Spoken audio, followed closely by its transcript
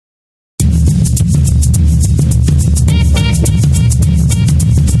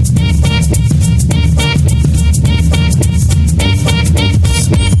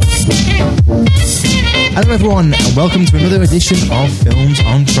Hello everyone, and welcome to another edition of Films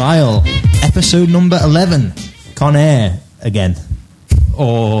on Trial, episode number 11, Con Air again,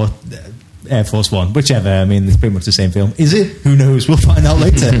 or Air Force One, whichever. I mean, it's pretty much the same film. Is it? Who knows? We'll find out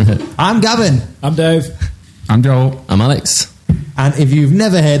later. I'm Gavin. I'm Dave. I'm Joel. I'm Alex. And if you've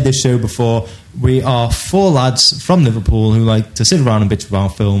never heard this show before, we are four lads from Liverpool who like to sit around and bitch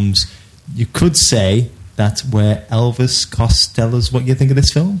about films. You could say that we're Elvis Costello's What You Think of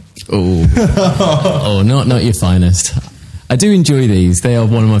This Film? Oh, not your finest. I do enjoy these. They are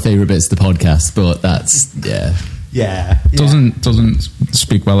one of my favourite bits of the podcast, but that's, Yeah. Doesn't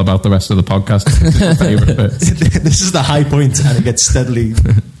speak well about the rest of the podcast. It's my favourite bit. This is the high point, and it gets steadily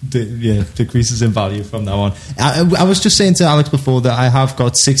decreases in value from now on. I was just saying to Alex before that I have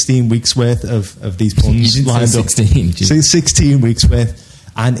got 16 weeks worth of these puns You didn't lined say up. 16. 16 weeks worth.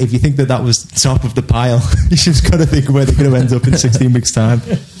 And if you think that was top of the pile, you just got to think where they're going to end up in 16 weeks' time.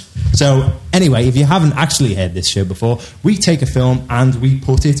 So, anyway, if you haven't actually heard this show before, we take a film and we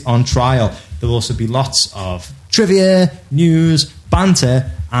put it on trial. There'll also be lots of trivia, news, banter,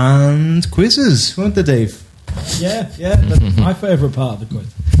 and quizzes, won't there, Dave? Yeah, that's my favourite part of the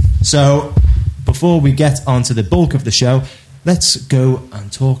quiz. So, before we get on to the bulk of the show, let's go and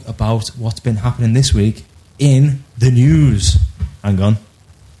talk about what's been happening this week in the news. Hang on.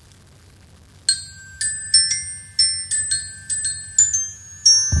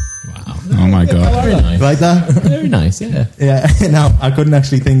 Wow. Oh my god. Very nice. Like that? Very nice, yeah. Yeah, now I couldn't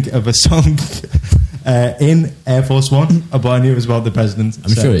actually think of a song in Air Force One, but I knew it was about the president.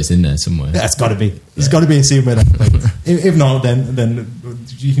 I'm sure it's in there somewhere. Yeah, it's got to be. There's got to be a scene where that plays. If not, then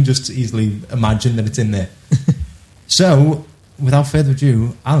you can just easily imagine that it's in there. So, without further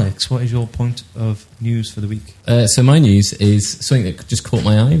ado, Alex, what is your point of news for the week? So my news is something that just caught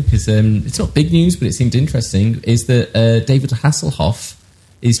my eye because it's not big news, but it seemed interesting, is that David Hasselhoff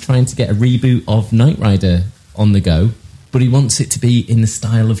is trying to get a reboot of Knight Rider on the go, but he wants it to be in the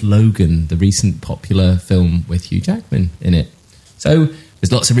style of Logan, the recent popular film with Hugh Jackman in it. So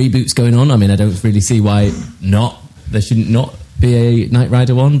there's lots of reboots going on. I mean, I don't really see why there shouldn't not be a Knight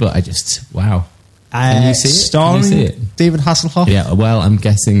Rider one, but I just, wow. Can you see it? Starring Can you see it? David Hasselhoff? Yeah, well, I'm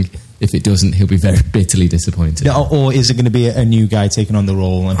guessing if it doesn't, he'll be very bitterly disappointed. Yeah, or is it going to be a new guy taking on the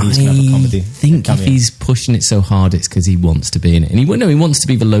role and he's going to have a comedy? I think cameo? if he's pushing it so hard, it's because he wants to be in it. And he wants to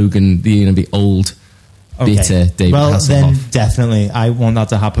be the Logan, the old, bitter David Hasselhoff. Then definitely, I want that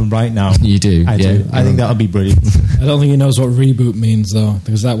to happen right now. You do? I yeah. do. I think that would be brilliant. I don't think he knows what reboot means, though,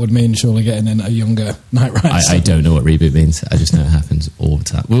 because that would mean surely getting in a younger Knight Rider. I don't know what reboot means. I just know it happens all the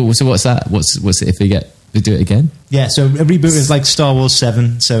time. Well, so what's that? What's it if they do it again? Yeah, so a reboot is like Star Wars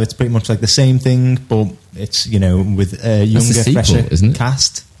 7, so it's pretty much like the same thing, but it's, with a younger, sequel, fresher isn't it?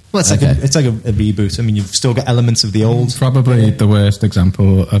 cast. Well, it's Okay. like a reboot. I mean, you've still got elements of the old. Probably the worst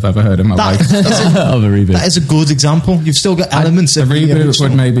example I've ever heard in my life. Of a reboot. That is a good example. You've still got elements A of the reboot original.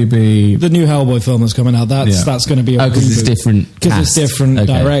 would maybe be... The new Hellboy film that's coming out, that's going to be a because it's reboot. different Because it's cast. different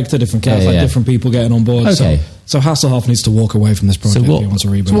Okay. director, different cast, Yeah. different people getting on board. Okay. So Hasselhoff needs to walk away from this project So what- if he wants a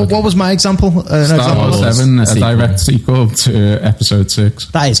reboot. So what was my example? Star Wars 7, a sequel. direct sequel to Episode 6.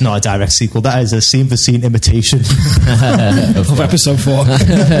 That is not a direct sequel. That is a scene-for-scene imitation. of episode 4.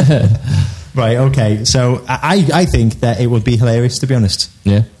 Right, okay. So I think that it would be hilarious, to be honest.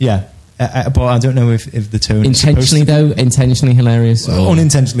 Yeah. Yeah. But I don't know if the tone is supposed Intentionally, to be- though? Intentionally hilarious? Or?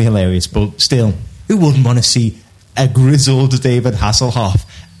 unintentionally hilarious, but still, who wouldn't want to see a grizzled David Hasselhoff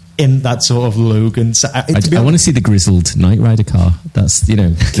in that sort of Logan? I want to see the grizzled Knight Rider car. That's,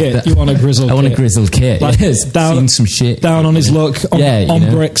 Kit, you want a grizzled I want a Kit. grizzled Kit. Like, Yes, seen some shit. Down on his luck,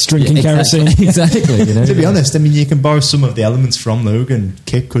 on bricks, drinking kerosene. Exactly. To be honest, I mean, you can borrow some of the elements from Logan.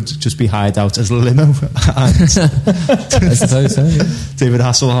 Kit could just be hired out as a limo. And I suppose so. Yeah. David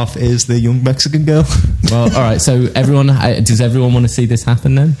Hasselhoff is the young Mexican girl. Well, all right. So does everyone want to see this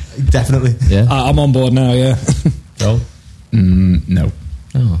happen then? Definitely. Yeah. I'm on board now, yeah. Joel? No.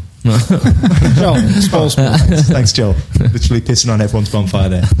 Oh. Joel, spoil sport. Thanks, Joel. Literally pissing on everyone's bonfire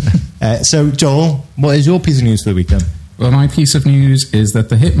there. So, Joel, what is your piece of news for the week then? Well, my piece of news is that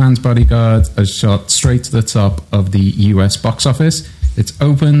The Hitman's Bodyguard has shot straight to the top of the US box office. It's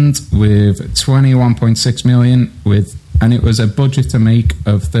opened with 21.6 million, and it was a budget to make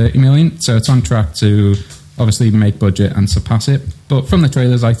of 30 million, so it's on track to obviously make budget and surpass it. But from the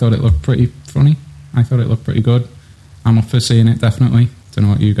trailers, I thought it looked pretty funny. I thought it looked pretty good. I'm up for seeing it, definitely. Don't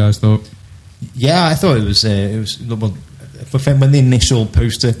know what you guys thought. Yeah, I thought it was well, when the initial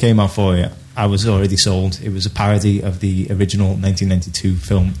poster came out for it, I was already sold. It was a parody of the original 1992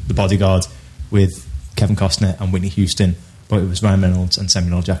 film The Bodyguard with Kevin Costner and Whitney Houston, but it was Ryan Reynolds and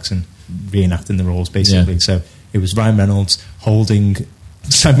Samuel L. Jackson reenacting the roles, basically. Yeah. So it was Ryan Reynolds holding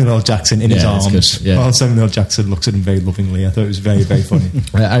Samuel L. Jackson in his Yeah, it's arms good, yeah. while Samuel L. Jackson looks at him very lovingly. I thought it was very, very funny.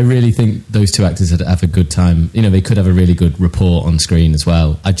 I really think those two actors would have a good time. You know, they could have a really good rapport on screen as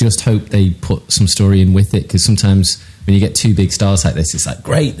well. I just hope they put some story in with it, because sometimes when you get two big stars like this, it's like,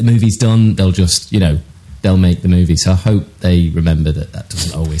 great, the movie's done. They'll just, they'll make the movie. So I hope they remember that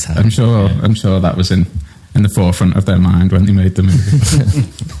doesn't always happen. I'm sure that was in the forefront of their mind when they made the movie.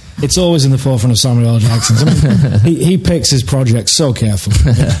 It's always in the forefront of Samuel L. Jackson's. I mean, he picks his projects so carefully.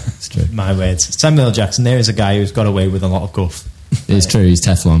 It's true. My words. Samuel L. Jackson, there is a guy who's got away with a lot of guff. It's true, he's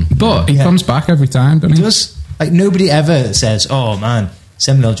Teflon. But he comes back every time, doesn't He he? does. Like, nobody ever says, oh man,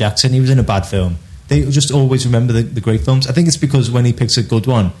 Samuel L. Jackson, he was in a bad film. They just always remember the great films. I think it's because when he picks a good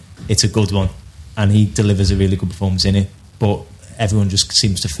one, it's a good one, and he delivers a really good performance in it. But everyone just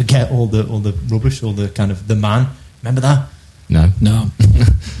seems to forget all the rubbish, all the kind of the man. Remember that? No.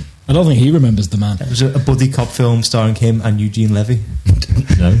 I don't think he remembers the man. It was a buddy cop film starring him and Eugene Levy.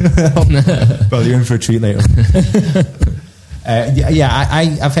 No. Well, you're in for a treat later.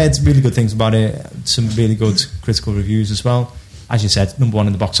 I've heard really good things about it. Some really good critical reviews as well. As you said, #1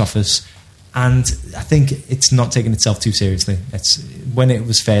 in the box office, and I think it's not taking itself too seriously. It's when it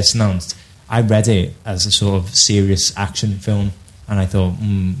was first announced, I read it as a sort of serious action film, and I thought,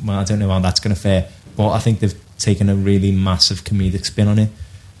 well, I don't know how that's going to fare. But I think they've taken a really massive comedic spin on it,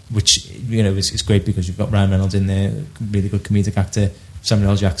 which is great, because you've got Ryan Reynolds in there, really good comedic actor.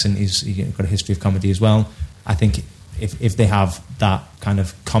 Samuel L. Jackson, he's got a history of comedy as well. I think if they have that kind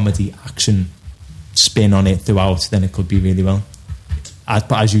of comedy action spin on it throughout, then it could be really well.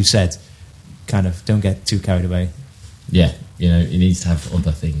 But as you said, kind of don't get too carried away. Yeah, he needs to have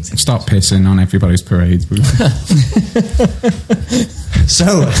other things. Stop pissing on everybody's parades.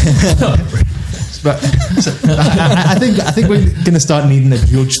 I think we're going to start needing a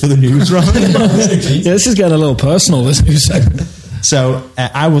judge for the news, right? Yeah, this is getting a little personal, this news segment. So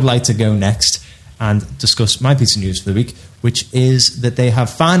I would like to go next and discuss my piece of news for the week, which is that they have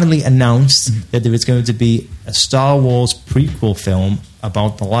finally announced that there is going to be a Star Wars prequel film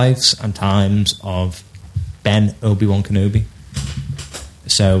about the lives and times of Ben Obi-Wan Kenobi.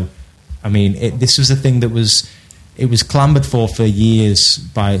 So, I mean, this was a thing that was clamoured for years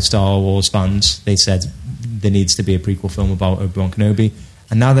by Star Wars fans. They said there needs to be a prequel film about Obi-Wan Kenobi.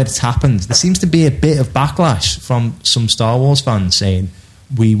 And now that it's happened, there seems to be a bit of backlash from some Star Wars fans saying,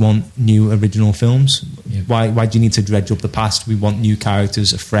 we want new original films. Yeah. Why do you need to dredge up the past? We want new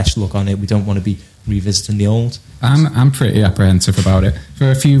characters, a fresh look on it. We don't want to be revisiting the old. I'm pretty apprehensive about it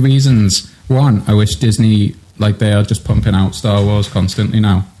for a few reasons. One, I wish Disney, they are just pumping out Star Wars constantly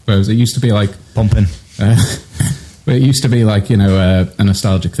now, whereas it used to be like pumping. But it used to be like, a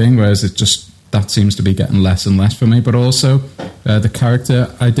nostalgic thing, whereas it just, that seems to be getting less and less for me. But also, the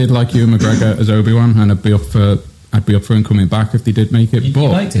character, I did like Ewan McGregor as Obi-Wan, and I'd be up for him coming back if they did make it. You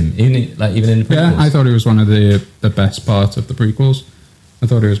liked him, even in the prequels? Yeah, I thought he was one of the best parts of the prequels. I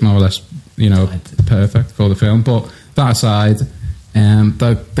thought he was more or less, perfect for the film. But that aside,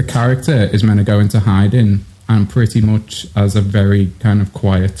 the character is meant to go into hiding, and pretty much as a very kind of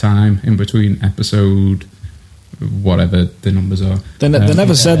quiet time in between episode, whatever the numbers are. They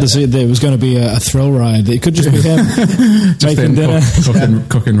never said there was going to be a thrill ride. It could just be him making dinner,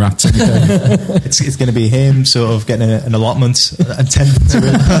 cooking rats. It's going to be him sort of getting an allotment and tending to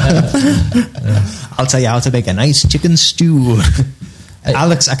it. I'll tell you how to make a nice chicken stew.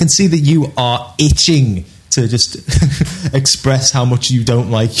 Alex, I can see that you are itching to just express how much you don't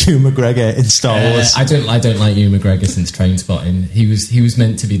like Ewan McGregor in Star Wars. I don't like Ewan McGregor since Trainspotting. He was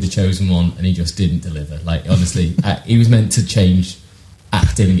meant to be the chosen one, and he just didn't deliver. Honestly, he was meant to change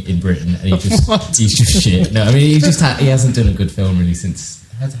acting in Britain, and he's just shit. No, I mean he hasn't done a good film really since.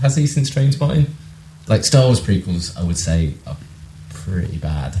 Has he since Trainspotting? Star Wars prequels, I would say, are pretty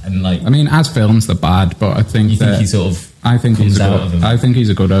bad. And as films, they're bad, but I think he sort of. I think he's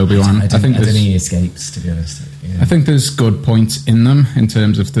a good Obi-Wan. I don't think he escapes, to be honest. Yeah. I think there's good points in them in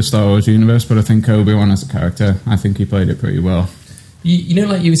terms of the Star Wars universe, but I think Obi-Wan as a character, I think he played it pretty well. You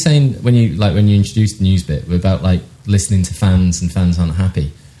like you were saying when you introduced the news bit about listening to fans and fans aren't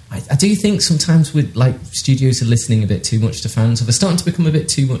happy. I do think sometimes with studios are listening a bit too much to fans, or they're starting to become a bit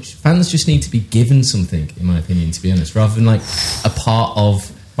too much. Fans just need to be given something, in my opinion, to be honest, rather than a part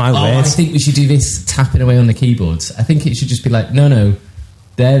of. I think we should do this tapping away on the keyboards. I think it should just be no,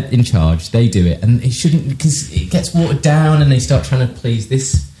 they're in charge, they do it, and it shouldn't, because it gets watered down and they start trying to please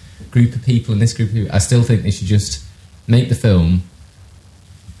this group of people and this group of people. I still think they should just make the film,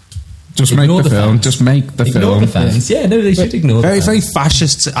 Just make Ignore the film. fans. Just make the Ignore film. the fans. Yeah, no, they should ignore Very, the very fans.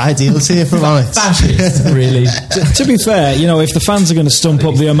 fascist ideals here from Alex. Fascist, really. To be fair, if the fans are going to stump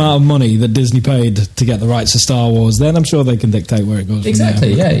up the amount of money that Disney paid to get the rights to Star Wars, then I'm sure they can dictate where it goes.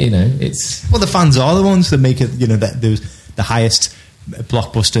 Exactly, From there. yeah, it's... Well, the fans are the ones that make it, the highest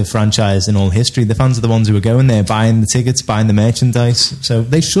blockbuster franchise in all history. The fans are the ones who are going there, buying the tickets, buying the merchandise. So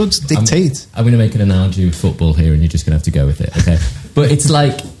they should dictate. I'm going to make an analogy with football here, and you're just going to have to go with it, okay? But it's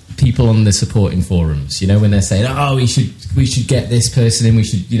like people on the supporting forums, when they're saying, "Oh, we should get this person in, we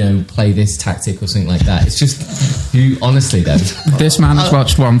should, play this tactic or something like that." It's just, honestly, though, This man has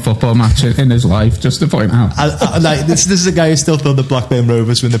watched one football match in his life, just to point out. Like this is a guy who still thought the Blackburn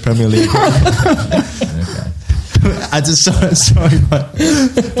Rovers win the Premier League. okay. I just sorry, but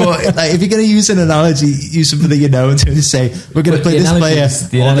like, if you're going to use an analogy, use something that you know, and say we're going to play this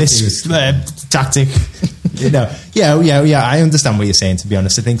player or this tactic. Yeah. I understand what you're saying. To be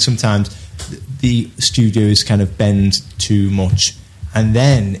honest, I think sometimes the studios kind of bend too much, and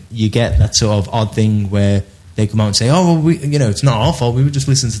then you get that sort of odd thing where they come out and say, "Oh, well, it's not our fault. We were just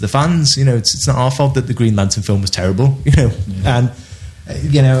listening to the fans. It's not our fault that the Green Lantern film was terrible." And.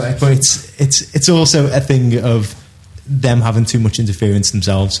 But it's also a thing of them having too much interference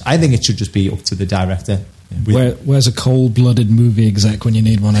themselves. I think it should just be up to the director. Where's a cold-blooded movie exec when you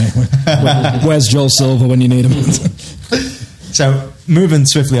need one? Where's Joel Silver when you need him? So, moving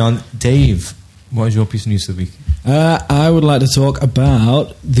swiftly on, Dave, what is your piece of news of the week? I would like to talk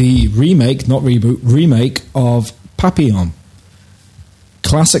about the remake, not reboot, remake of Papillon.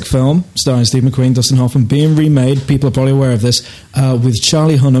 Classic film starring Steve McQueen, Dustin Hoffman, being remade. People are probably aware of this, with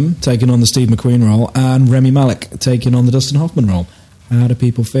Charlie Hunnam taking on the Steve McQueen role and Remy Malek taking on the Dustin Hoffman role. How do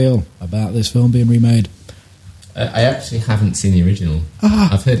people feel about this film being remade? I actually haven't seen the original.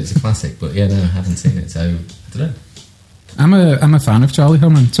 I've heard it's a classic, but I haven't seen it, so I don't know. I'm a fan of Charlie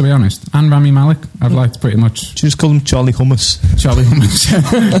Hunnam, to be honest, and Rami Malek. I've liked pretty much. Should you just call him Charlie Hummus? Charlie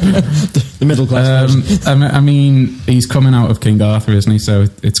Hummus. The middle class. I mean, he's coming out of King Arthur, isn't he? So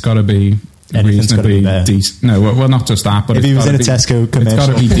it's got to be reasonably decent. No, well, not just that. But if he was in a Tesco commercial, it's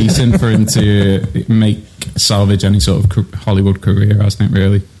got to be decent for him to salvage any sort of Hollywood career, hasn't it?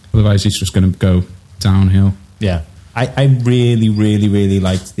 Really, otherwise he's just going to go downhill. Yeah, I really, really, really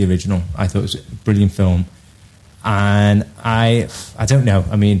liked the original. I thought it was a brilliant film. And I don't know.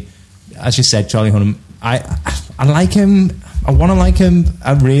 I mean, as you said, Charlie Hunnam, I like him. I want to like him.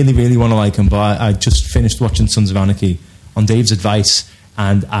 I really, really want to like him. But I just finished watching Sons of Anarchy on Dave's advice,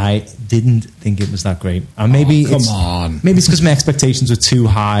 and I didn't think it was that great. And maybe maybe it's because my expectations were too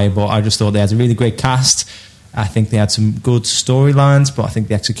high. But I just thought they had a really great cast. I think they had some good storylines, but I think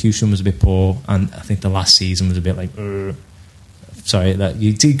the execution was a bit poor. And I think the last season was a bit like. Sorry, that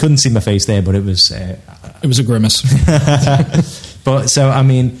you couldn't see my face there, but it was a grimace. But so, I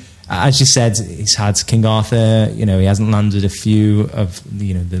mean, as you said, he's had King Arthur. He hasn't landed a few of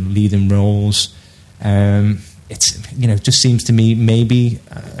the leading roles. It's just seems to me maybe.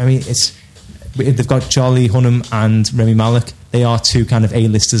 I mean, they've got Charlie Hunnam and Remy Malek. They are two kind of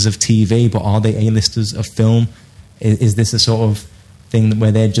A-listers of TV, but are they A-listers of film? Is this a sort of thing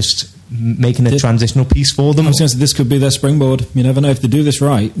where they're just making a transitional piece for them? I was going to say, this could be their springboard. You never know if they do this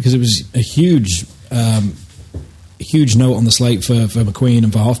right, because it was a huge note on the slate for McQueen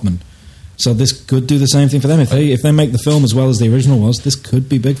and for Hoffman. So this could do the same thing for them. If they make the film as well as the original was, this could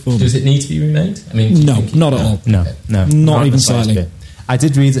be big for them. Does it need to be remade? I mean, no, not at all. No, not even slightly. I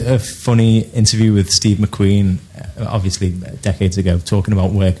did read a funny interview with Steve McQueen, obviously decades ago, talking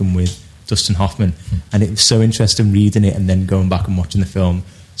about working with Dustin Hoffman, and it was so interesting reading it and then going back and watching the film.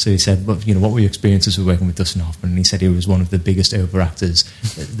 So he said, "Well, what were your experiences with working with Dustin Hoffman?" And he said he was one of the biggest overactors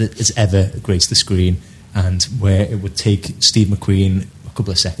that has ever graced the screen, and where it would take Steve McQueen a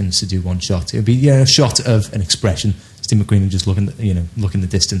couple of seconds to do one shot. It would be a shot of an expression. Steve McQueen would just look in the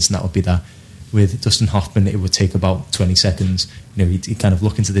distance, and that would be that. With Dustin Hoffman, it would take about 20 seconds. He'd kind of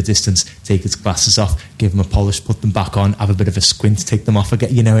look into the distance, take his glasses off, give them a polish, put them back on, have a bit of a squint, take them off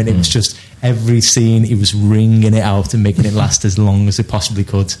again, and it was just every scene he was wringing it out and making it last as long as it possibly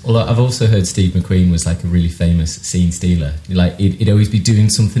could. Well, I've also heard Steve McQueen was like a really famous scene stealer. Like he'd always be doing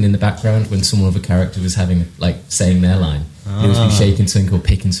something in the background when someone of a character was having saying their line. He'd always be shaking something or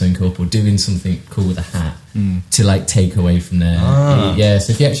picking something up or doing something cool with a hat to take away from there. Yeah,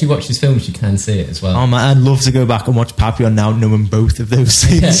 so if you actually watch his films, you can see it as well. Oh man, I'd love to go back and watch Papillon now, knowing both of those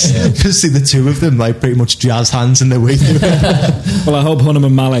scenes. Just see the two of them pretty much jazz hands in their way through it. Well, I hope Hunnam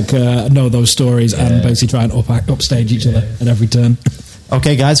and Malek know those stories and basically try and upstage each other at every turn.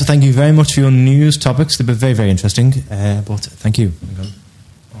 Okay, guys, well, thank you very much for your news topics. They've been very, very interesting. But thank you.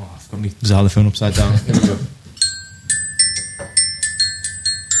 I've got my xylophone upside down. Here we go.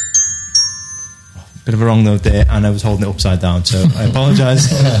 bit of a wrong note there, and I was holding it upside down, so I apologise.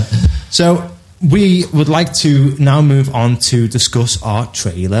 So we would like to now move on to discuss our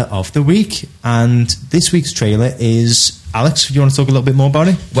trailer of the week, and this week's trailer is, Alex, do you want to talk a little bit more about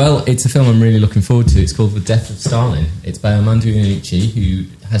it? Well, it's a film I'm really looking forward to. It's called The Death of Stalin. It's by Armando Iannucci, who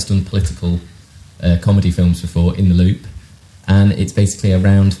has done political comedy films before, In the Loop, and it's basically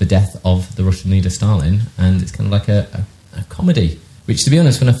around the death of the Russian leader Stalin, and it's kind of like a comedy, which, to be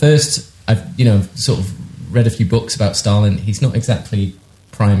honest, when I've sort of read a few books about Stalin, he's not exactly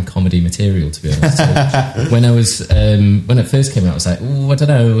prime comedy material, to be honest. So when it first came out, I was like, I don't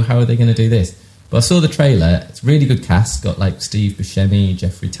know, how are they going to do this? But I saw the trailer. It's a really good cast. It's got like Steve Buscemi,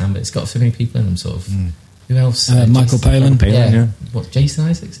 Jeffrey Tambor. It's got so many people in them, sort of. Who else? Michael Palin. Yeah. What, Jason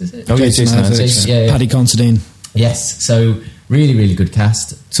Isaacs, is it? Oh, yeah, Jason Isaacs. Yeah. Paddy Considine. Yes, so really, really good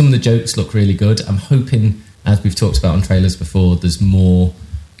cast. Some of the jokes look really good. I'm hoping, as we've talked about on trailers before, there's more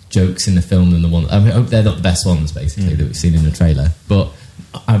jokes in the film than the one. I hope they're not the best ones, basically, that we've seen in the trailer. But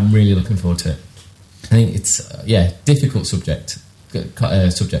I'm really looking forward to it. I think it's difficult subject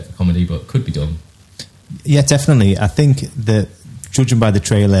for comedy, but could be done. Yeah, definitely. I think that, judging by the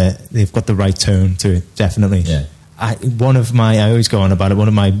trailer, they've got the right tone to it, definitely. Yeah. I always go on about it, one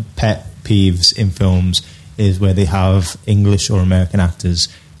of my pet peeves in films is where they have English or American actors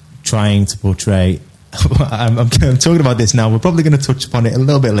trying to portray I'm talking about this now, we're probably going to touch upon it a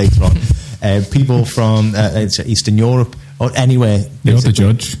little bit later on. People from Eastern Europe or anywhere. You're the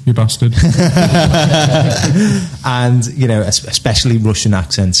judge, you bastard. And, especially Russian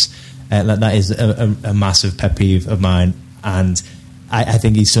accents. That is a massive pet peeve of mine. And I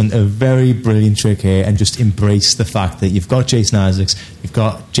think he's done a very brilliant trick here and just embraced the fact that you've got Jason Isaacs, you've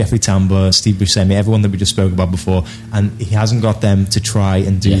got Jeffrey Tambor, Steve Buscemi, everyone that we just spoke about before, and he hasn't got them to try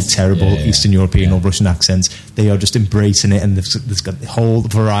and do terrible Eastern European or Russian accents. They are just embracing it, and there's got the whole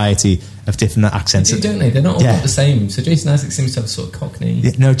variety of different accents. They do, don't they? They're not all the same. So Jason Isaacs seems to have a sort of Cockney.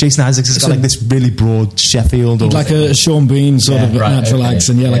 Yeah, no, Jason Isaacs has got like this really broad Sheffield, or like a Sean Bean sort of natural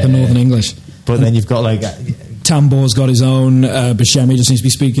accent, like a Northern English. But then you've got like Tambor's got his own. Buscemi just needs to be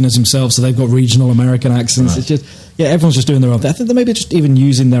speaking as himself, so they've got regional American accents. It's just everyone's just doing their own thing. I think they maybe just even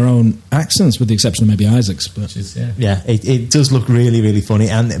using their own accents, with the exception of maybe Isaacs. But it does look really, really funny,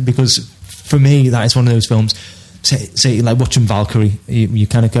 and because for me that is one of those films. Say like watching Valkyrie, you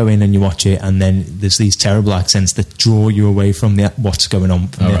kind of go in and you watch it, and then there's these terrible accents that draw you away from what's going on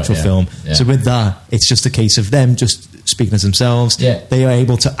from the actual film. Yeah. So with that, it's just a case of them just speaking as themselves. Yeah. They are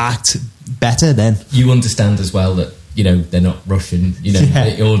able to act better then. You understand as well that they're not Russian,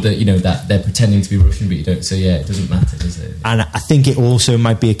 or that that they're pretending to be Russian, but you don't. So it doesn't matter, does it? And I think it also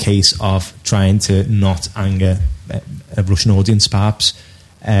might be a case of trying to not anger a Russian audience, perhaps.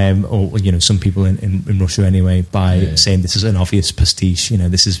 Or some people in Russia anyway, by saying this is an obvious pastiche.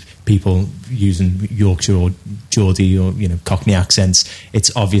 This is people using Yorkshire or Geordie or Cockney accents.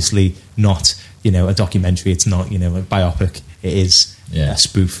 It's obviously not a documentary. It's not a biopic. It is a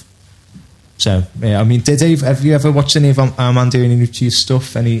spoof. So I mean, Dave, have you ever watched any of Armando Iannucci's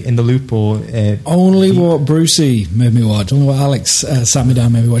stuff? Any In the Loop or only what Brucey made me watch? Only what Alex sat me down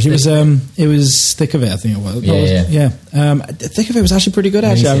and made me watch. It was Thick of It, I think it was. Thick of It was actually pretty good.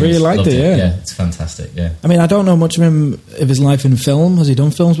 Actually, I really liked it. Yeah, it's fantastic. Yeah, I mean, I don't know much of his life in film. Has he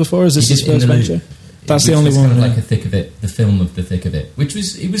done films before? Is this his first venture? That's the only one. Kind of like a Thick of It, the film of the Thick of It, which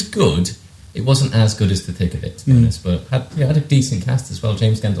was good. It wasn't as good as The Thick of It, to be honest, but had a decent cast as well.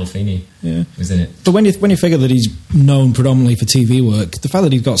 James Gandolfini was in it. But when you figure that he's known predominantly for TV work, the fact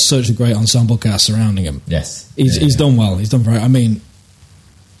that he's got such a great ensemble cast surrounding him, he's done well. He's done very. I mean,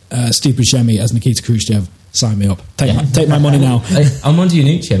 Steve Buscemi as Nikita Khrushchev, sign me up. Take my money now. Armando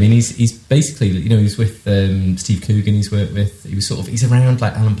Iannucci. I mean, he's basically he's with Steve Coogan. He's worked with. He's around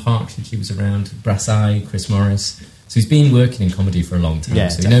like Alan Partridge. He was around Brass Eye, Chris Morris. So he's been working in comedy for a long time,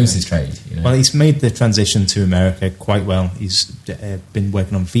 so he knows his trade. Well, he's made the transition to America quite well. He's been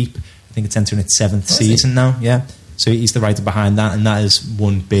working on Veep. I think it's entering its 7th season now, So he's the writer behind that, and that has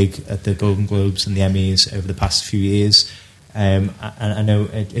won big at the Golden Globes and the Emmys over the past few years. And I know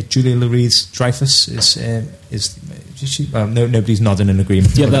Julia Louis-Dreyfus is she? Well, nobody's nodding in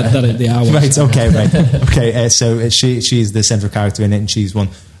agreement. Yeah, that the hour. Right. Okay. So she's the central character in it, and she's won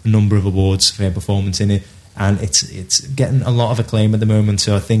a number of awards for her performance in it. And it's getting a lot of acclaim at the moment,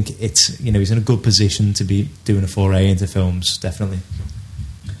 so I think it's he's in a good position to be doing a foray into films, definitely.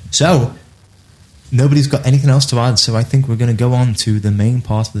 So nobody's got anything else to add, so I think we're going to go on to the main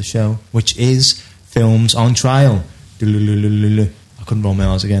part of the show, which is films on trial. I couldn't roll my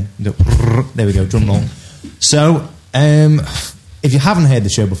R's again. There we go, drum roll. So if you haven't heard the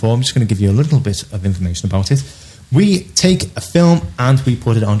show before, I'm just going to give you a little bit of information about it. We take a film and we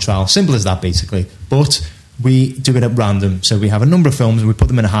put it on trial. Simple as that, basically. But we do it at random. So we have a number of films and we put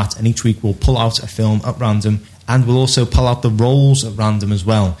them in a hat, and each week we'll pull out a film at random, and we'll also pull out the roles at random as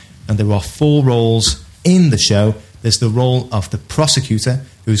well. And there are 4 roles in the show. There's the role of the prosecutor,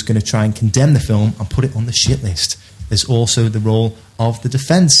 who's going to try and condemn the film and put it on the shit list. There's also the role of the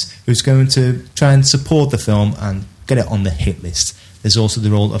defence, who's going to try and support the film and get it on the hit list. There's also the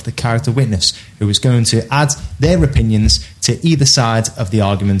role of the character witness, who is going to add their opinions to either side of the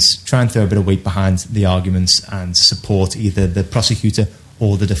arguments, try and throw a bit of weight behind the arguments and support either the prosecutor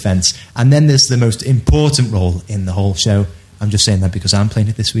or the defence. And then there's the most important role in the whole show. I'm just saying that because I'm playing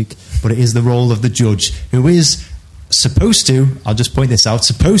it this week, but it is the role of the judge, who is supposed to, I'll just point this out,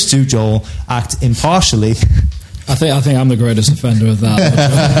 supposed to, Joel, act impartially. I think I'm the greatest offender of that.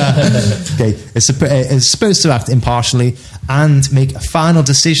 Okay, it's supposed to act impartially and make a final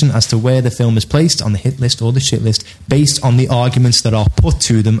decision as to where the film is placed on the hit list or the shit list based on the arguments that are put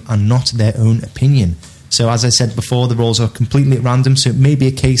to them and not their own opinion. So as I said before, the roles are completely at random, so it may be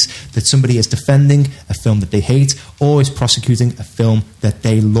a case that somebody is defending a film that they hate or is prosecuting a film that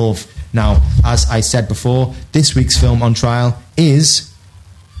they love. Now, as I said before, this week's film on trial is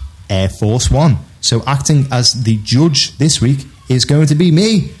Air Force One. So acting as the judge this week is going to be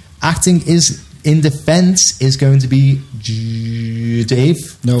me. Acting is in defence is going to be Dave.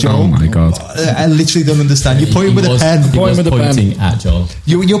 No. Joel. Oh my God. I literally don't understand. You're pointing with a pen. He was pointing at Joel.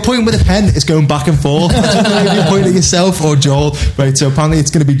 You're pointing with a pen. It's going back and forth. I don't know if you're pointing at yourself or Joel. Right, so apparently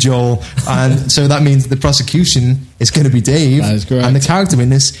it's going to be Joel. And so that means the prosecution is going to be Dave. That is correct. And the character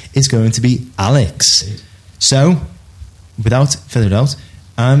witness is going to be Alex. So, without further doubt,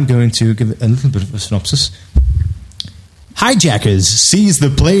 I'm going to give a little bit of a synopsis. Hijackers seize the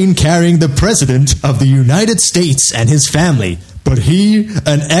plane carrying the President of the United States and his family, but he,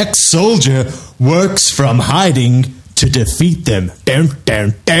 an ex-soldier, works from hiding to defeat them. Down,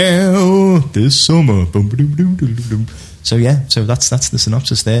 down, down. This summer. So yeah, so that's the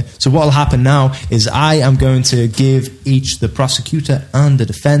synopsis there. So what will happen now is I am going to give each the prosecutor and the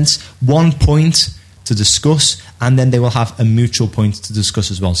defence 1 point to discuss, and then they will have a mutual point to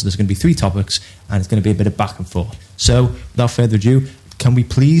discuss as well. So there's going to be 3 topics, and it's going to be a bit of back and forth. So without further ado, can we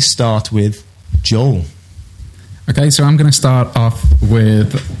please start with Joel? Okay, so I'm going to start off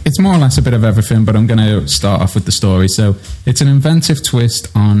with, it's more or less a bit of everything, but I'm going to start off with the story. So it's an inventive twist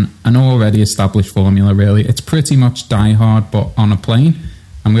on an already established formula, really. It's pretty much Die Hard, but on a plane,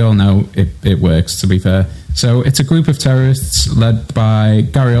 and we all know it works, to be fair. So it's a group of terrorists led by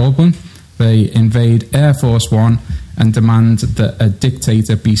Gary Oldman. They invade Air Force One and demand that a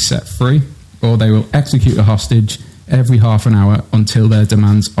dictator be set free, or they will execute a hostage every half an hour until their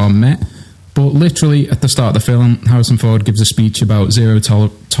demands are met. But literally at the start of the film, Harrison Ford gives a speech about zero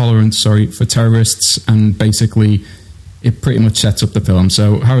tolerance for terrorists, and basically it pretty much sets up the film.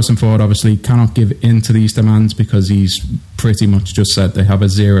 So Harrison Ford obviously cannot give in to these demands because he's pretty much just said they have a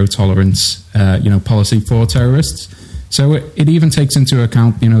zero tolerance policy for terrorists. So it even takes into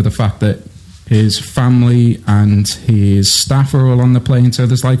account, the fact that his family and his staff are all on the plane. So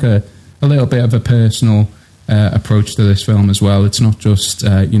there's like a little bit of a personal approach to this film as well. It's not just,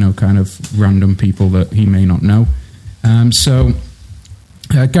 kind of random people that he may not know. So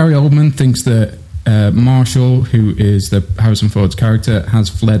Gary Oldman thinks that Marshall, who is the Harrison Ford's character, has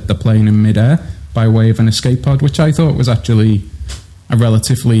fled the plane in midair by way of an escape pod, which I thought was actually a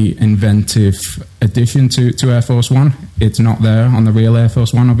relatively inventive addition to Air Force One. It's not there on the real Air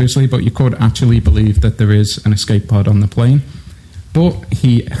Force One, obviously, but you could actually believe that there is an escape pod on the plane. But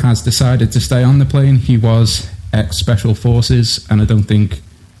he has decided to stay on the plane. He was ex-Special Forces, and I don't think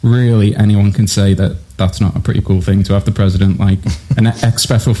really anyone can say that that's not a pretty cool thing to have the president, like an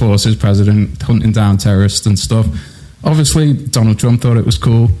ex-Special Forces president hunting down terrorists and stuff. Obviously, Donald Trump thought it was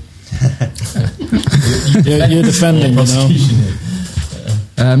cool. You're defending,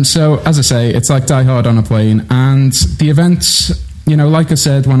 So, as I say, it's like Die Hard on a plane, and the events, like I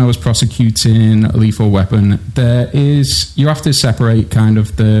said when I was prosecuting Lethal Weapon, you have to separate kind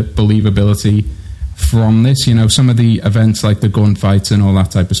of the believability from this. Some of the events like the gunfights and all that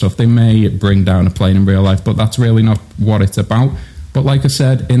type of stuff, they may bring down a plane in real life, but that's really not what it's about. But like I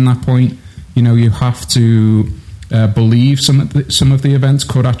said, in that point, you have to believe some of the events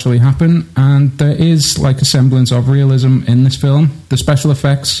could actually happen, and there is like a semblance of realism in this film. The special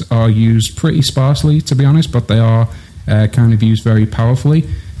effects are used pretty sparsely, to be honest, but they are kind of used very powerfully.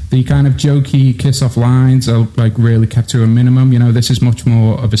 The kind of jokey kiss-off lines are like really kept to a minimum. This is much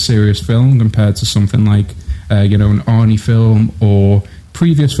more of a serious film compared to something like an Arnie film or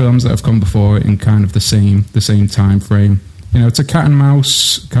previous films that have come before in kind of the same time frame. it's a cat and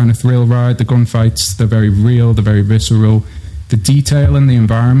mouse kind of thrill ride. The gunfights, they're very real, they're very visceral. The detail and the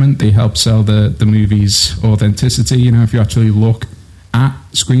environment, they help sell the movie's authenticity. If you actually look at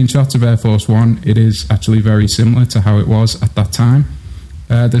screenshots of Air Force One, it is actually very similar to how it was at that time.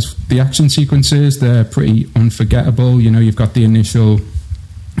 There's the action sequences, they're pretty unforgettable. You've got the initial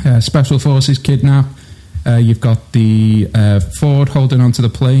Special Forces kidnap. You've got the Ford holding onto the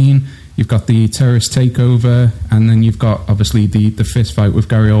plane. You've got the terrorist takeover. And then you've got, obviously, the fist fight with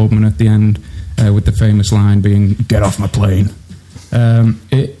Gary Oldman at the end, with the famous line being, "Get off my plane."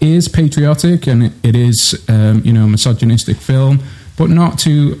 It is patriotic, and it is, a misogynistic film, but not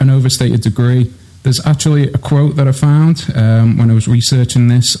to an overstated degree. There's actually a quote that I found when I was researching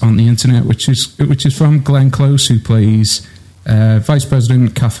this on the internet, which is from Glenn Close, who plays Vice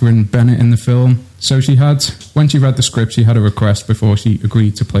President Catherine Bennett in the film. So when she read the script, she had a request before she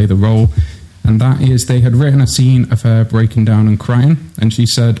agreed to play the role, and that is they had written a scene of her breaking down and crying, and she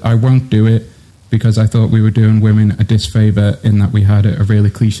said, "I won't do it because I thought we were doing women a disfavour in that we had a really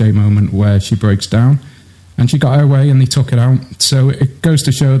cliche moment where she breaks down." And she got her way, and they took it out. So it goes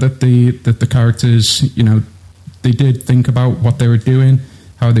to show that the characters, they did think about what they were doing,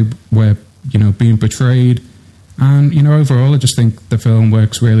 how they were, being portrayed. And, overall, I just think the film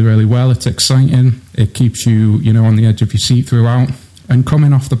works really, really well. It's exciting. It keeps you, on the edge of your seat throughout. And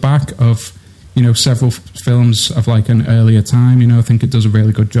coming off the back of, several films of like an earlier time, I think it does a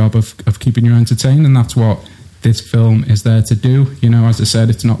really good job of keeping you entertained. And that's what this film is there to do. As I said,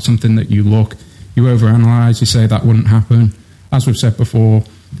 it's not something that you overanalyze, you say that wouldn't happen. As we've said before,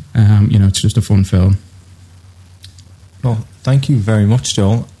 it's just a fun film. Well, thank you very much,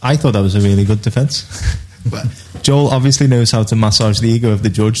 Joel. I thought that was a really good defence. Joel obviously knows how to massage the ego of the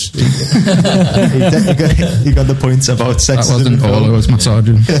judge. He got the points about sexism. That wasn't all I was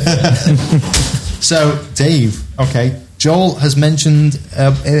massaging. So, Dave, okay, Joel has mentioned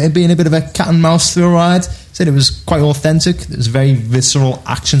it being a bit of a cat and mouse thrill ride. Said it was quite authentic. There was very visceral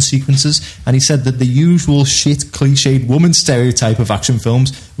action sequences, and he said that the usual shit, cliched woman stereotype of action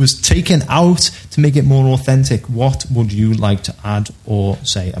films was taken out to make it more authentic. What would you like to add or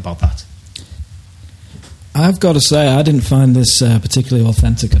say about that? I've got to say, I didn't find this particularly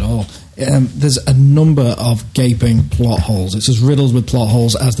authentic at all. There's a number of gaping plot holes. It's as riddled with plot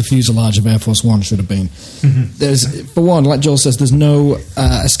holes as the fuselage of Air Force One should have been. There's, for one, like Joel says, there's no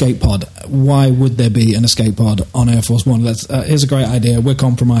escape pod. Why would there be an escape pod on Air Force One? Here's a great idea. We're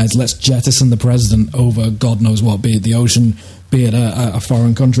compromised. Let's jettison the president over God knows what, be it the ocean, be it a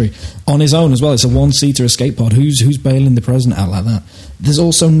foreign country. On his own as well, it's a one-seater escape pod. Who's bailing the president out like that? There's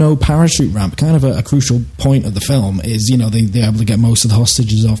also no parachute ramp. Kind of a crucial point of the film is, they're able to get most of the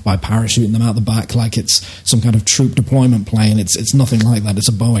hostages off by parachuting them out the back like it's some kind of troop deployment plane. It's nothing like that. It's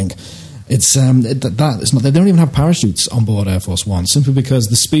a Boeing. It's not. They don't even have parachutes on board Air Force One, simply because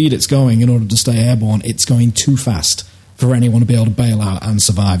the speed it's going in order to stay airborne, it's going too fast for anyone to be able to bail out and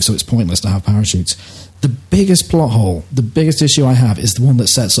survive. So it's pointless to have parachutes. The biggest plot hole, the biggest issue I have is the one that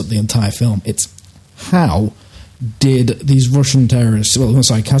sets up the entire film. It's how did these Russian terrorists,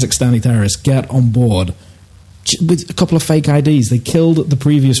 Kazakhstani terrorists, get on board with a couple of fake IDs? They killed the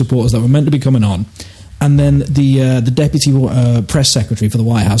previous reporters that were meant to be coming on, and then the deputy press secretary for the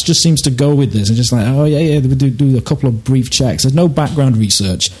White House just seems to go with this and just like, oh yeah, they would do a couple of brief checks. There's no background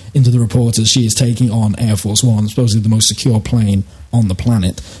research into the reporters she is taking on Air Force One, supposedly the most secure plane on the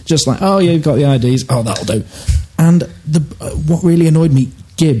planet. Just like, oh yeah, you've got the IDs, oh that'll do. And what really annoyed me,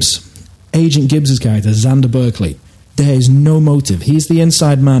 Agent Gibbs' character, Xander Berkeley, there is no motive. He's the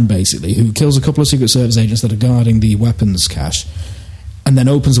inside man, basically, who kills a couple of Secret Service agents that are guarding the weapons cache, and then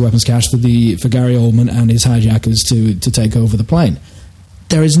opens the weapons cache for Gary Oldman and his hijackers to take over the plane.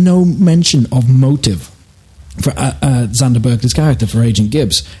 There is no mention of motive for Xander Berkeley's character, for Agent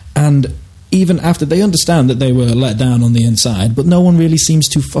Gibbs. And even after they understand that they were let down on the inside, but no one really seems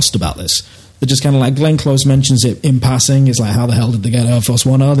too fussed about this. They're just kind of like, Glenn Close mentions it in passing. It's like, how the hell did they get Air Force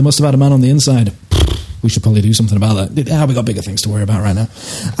One? Oh, they must have had a man on the inside. We should probably do something about that. We got bigger things to worry about right now.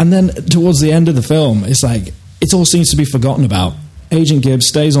 And then towards the end of the film, it's like, it all seems to be forgotten about. Agent Gibbs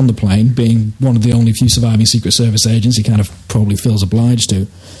stays on the plane, being one of the only few surviving Secret Service agents he kind of probably feels obliged to.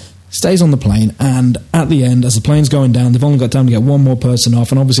 Stays on the plane, and at the end, as the plane's going down, they've only got time to get one more person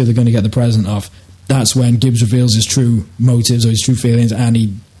off, and obviously they're going to get the president off. That's when Gibbs reveals his true motives or his true feelings, and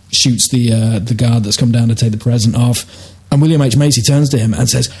he shoots the guard that's come down to take the president off. And William H. Macy turns to him and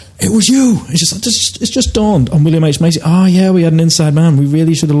says, "It was you." It's just dawned on William H. Macy. Oh yeah, we had an inside man. We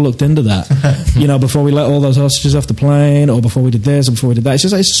really should have looked into that, before we let all those hostages off the plane, or before we did this, or before we did that.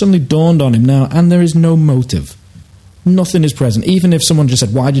 It's suddenly dawned on him now, and there is no motive. Nothing is present. Even if someone just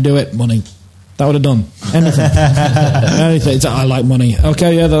said, "Why'd you do it?" Money. That would have done anything. Anything. I like money.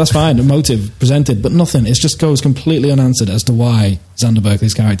 Okay, yeah, that's fine. A motive presented, but nothing. It just goes completely unanswered as to why Xander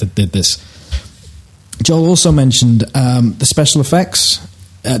Berkeley's character did this. Joel also mentioned the special effects.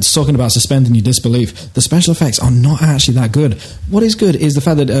 Talking about suspending your disbelief, the special effects are not actually that good. What is good is the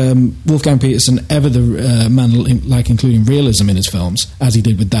fact that Wolfgang Petersen, ever the man like including realism in his films, as he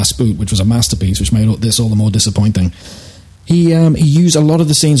did with Das Boot, which was a masterpiece, which made this all the more disappointing. He used a lot of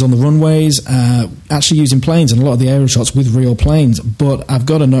the scenes on the runways, actually using planes and a lot of the aerial shots with real planes. But I've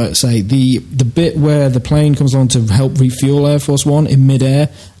got to say, the bit where the plane comes along to help refuel Air Force One in midair,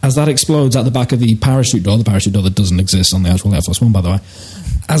 as that explodes at the back of the parachute door that doesn't exist on the actual Air Force One, by the way,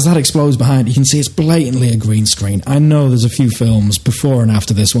 as that explodes behind, you can see it's blatantly a green screen. I know there's a few films before and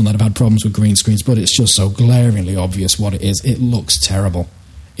after this one that have had problems with green screens, but it's just so glaringly obvious what it is. It looks terrible.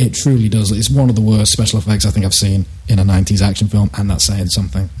 It truly does. It's one of the worst special effects I think I've seen in a 90s action film, and that's saying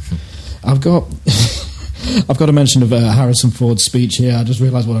something. I've got to mention of Harrison Ford's speech here. I just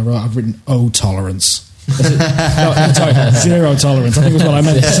realised what I wrote. I've written "O tolerance." Sorry, zero tolerance. I think was what I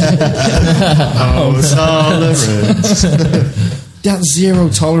meant. Tolerance. That zero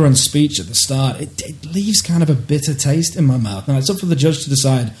tolerance speech at the start, it leaves kind of a bitter taste in my mouth. Now, it's up for the judge to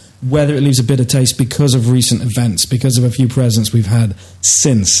decide whether it leaves a bitter taste because of recent events, because of a few presidents we've had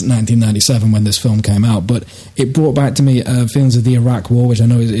since 1997 when this film came out. But it brought back to me feelings of the Iraq War, which I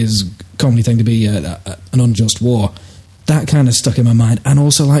know is commonly thought to be an unjust war. That kind of stuck in my mind. And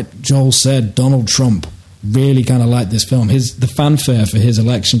also, like Joel said, Donald Trump really kind of liked this film. The fanfare for his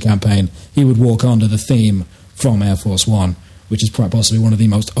election campaign, he would walk onto the theme from Air Force One, which is quite possibly one of the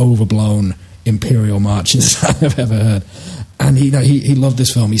most overblown imperial marches I've ever heard. And he loved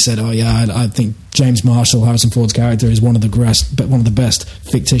this film. He said, "Oh yeah, I think James Marshall, Harrison Ford's character, is one of the best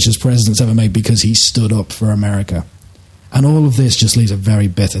fictitious presidents ever made because he stood up for America." And all of this just leaves a very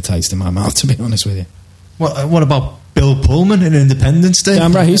bitter taste in my mouth, to be honest with you. What about Bill Pullman in Independence Day?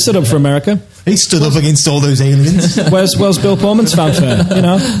 Damn right, he stood up for America. He stood up against all those aliens. Where's Bill Pullman's fanfare? You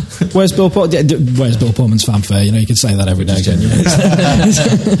know, where's Bill Pullman's fanfare? You know, you could say that every day again.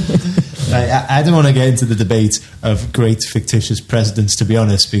 I don't want to get into the debate of great fictitious presidents, to be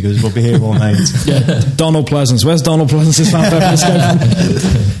honest, because we'll be here all night. Yeah, Donald Pleasance. Where's Donald Pleasance's fanfare for this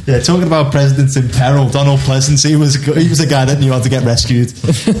game? Yeah, talking about presidents in peril, Donald Pleasance, he was a guy that knew how to get rescued.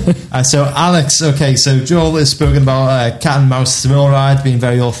 So, Alex, okay, so Joel has spoken about cat and mouse thrill ride being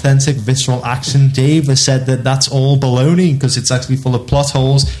very authentic, visceral action. Dave has said that that's all baloney because it's actually full of plot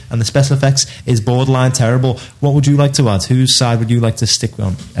holes and the special effects is borderline terrible. What would you like to add? Whose side would you like to stick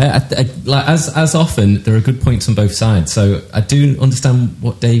on? As often, there are good points on both sides. So I do understand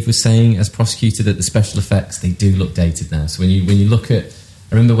what Dave was saying as prosecutor, that the special effects, they do look dated now. So when you look at,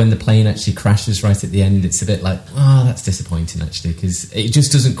 I remember when the plane actually crashes right at the end, it's a bit like, oh, that's disappointing actually, because it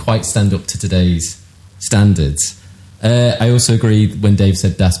just doesn't quite stand up to today's standards. I also agree when Dave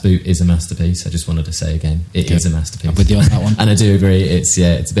said Das Boot is a masterpiece. I just wanted to say again, it is a masterpiece. I'm with you on that one. And I do agree, it's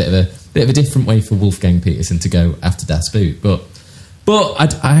a bit of a different way for Wolfgang Petersen to go after Das Boot, but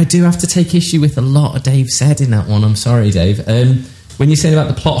I do have to take issue with a lot of Dave said in that one. I'm sorry, Dave. When you said about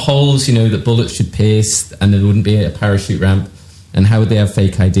the plot holes, you know, that bullets should pierce and there wouldn't be a parachute ramp, and how would they have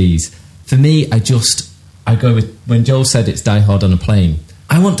fake IDs? For me, I go with when Joel said it's Die Hard on a plane.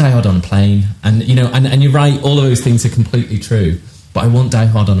 I want Die Hard on a plane, and you know, and you're right, all of those things are completely true. But I want Die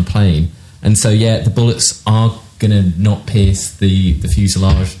Hard on a plane, and so yeah, the bullets are gonna not pierce the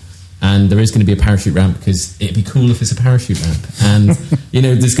fuselage. And there is going to be a parachute ramp because it'd be cool if there's a parachute ramp. And, you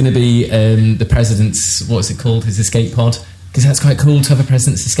know, there's going to be the president's, what's it called, his escape pod. Because that's quite cool to have a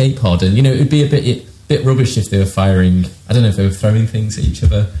president's escape pod. And, you know, it would be a bit rubbish if they were firing, I don't know if they were throwing things at each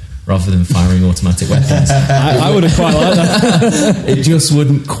other rather than firing automatic weapons. I would have quite liked that. It just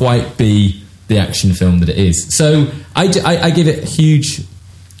wouldn't quite be the action film that it is. So I give it huge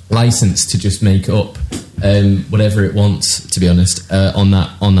license to just make up whatever it wants, to be honest, on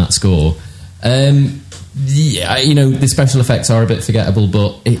that score. Yeah, you know, the special effects are a bit forgettable,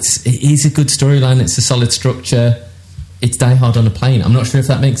 but it is a good storyline. It's a solid structure. It's Die Hard on a plane. I'm not sure if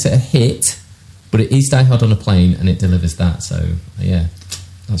that makes it a hit, but it is Die Hard on a plane, and it delivers that. So yeah,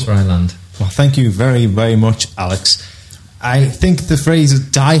 that's where I land. Well, thank you very, very much, Alex. I think the phrase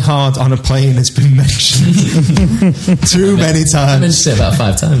 "die hard on a plane" has been mentioned too many times. I mentioned it about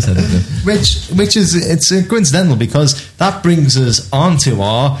 5 times, I think. Which is, it's coincidental because that brings us on to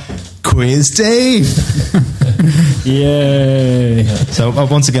our Quiz Dave. Yay! So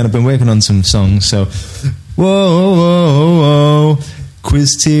once again, I've been working on some songs. So whoa, whoa, whoa,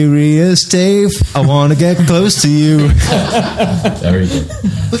 Quizterious Dave, I want to get close to you. Very good.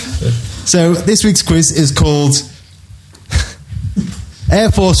 So this week's quiz is called Air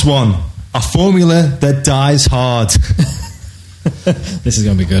Force One. A formula that dies hard. This is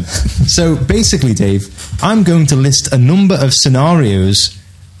going to be good. So basically, Dave, I'm going to list a number of scenarios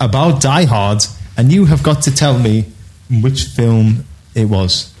about Die Hard, and you have got to tell me which film it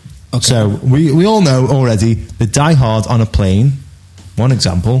was. Okay. So we all know already that Die Hard on a plane, one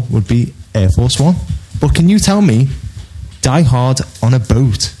example, would be Air Force One. But can you tell me Die Hard on a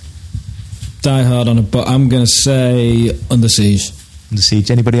boat? Die Hard on a boat. I'm going to say Under Siege. Under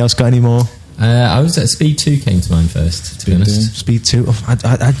Siege. Anybody else got any more? I was at Speed 2 came to mind first, to be honest. Speed 2. Oh,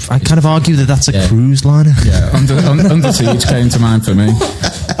 I kind of argue that that's a cruise liner. Yeah, Under Siege came to mind for me.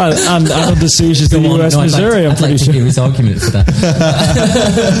 And Under Siege is the US Missouri, I'm pretty sure. Hear his argument for that.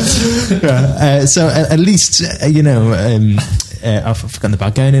 So at least, I've forgotten the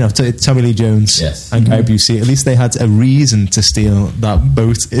bad guy name. Tommy Lee Jones and Guy Busey. At least they had a reason to steal that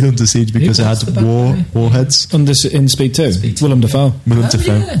boat in Under Siege because it had warheads. In Speed 2? Willem Dafoe. Willem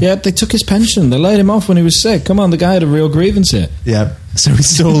Dafoe. Yeah, they took his pension. They laid him off when he was sick. Come on, the guy had a real grievance here. Yeah. So he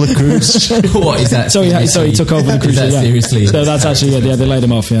stole a cruise. What is that? So he took over the cruise. Seriously? So that's actually they laid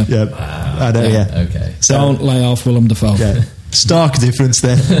him off. Yeah. I know. Yeah. Okay. So, don't lay off Willem Dafoe. Yeah. Stark difference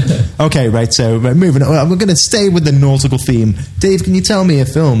there. Okay, right. So moving on. We're going to stay with the nautical theme. Dave, can you tell me a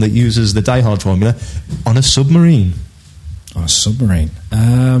film that uses the Die Hard formula on a submarine? On a submarine.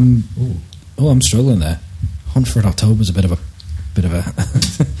 I'm struggling there. Hunt for Red October's a bit of a.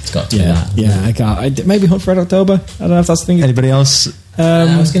 It's got to be that. Yeah, I can't. Maybe Hunt for Red October. I don't know if that's the thing. Anybody else?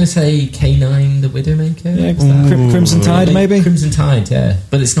 I was going to say K9, the Widowmaker. Yeah, Crimson Tide, maybe. Crimson Tide, yeah,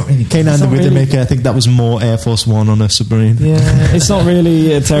 but it's not really. K9, the Widowmaker. I think that was more Air Force One on a submarine. Yeah, it's not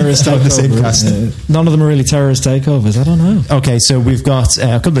really a terrorist takeover. The same cast. None of them are really terrorist takeovers. I don't know. Okay, so we've got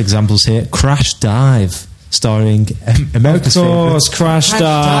a couple of examples here. Crash Dive, starring America's favourite. Crash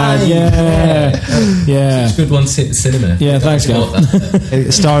Dive. Yeah. It's a good one to see at the cinema. Yeah, thanks,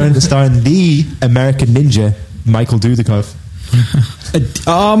 Gav. starring the American Ninja, Michael Dudikoff.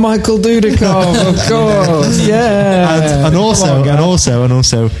 Michael Dudikoff, of course, yeah. And also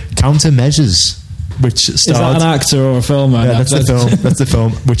Countermeasures, which starred. Is that an actor or a film? Yeah, that's the film. That's the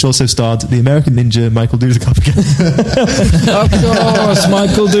film, which also starred the American Ninja Michael Dudikoff again. Of course,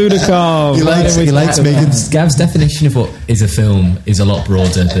 Michael Dudikoff. He likes making. Gav's definition of what is a film is a lot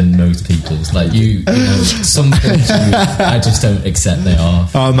broader than most people's. Like some things I just don't accept they are.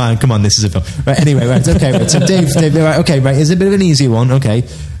 Oh man, come on, this is a film. Right, anyway, right, okay, right. So Dave, right, okay, right. It's a bit of an easy one. Okay,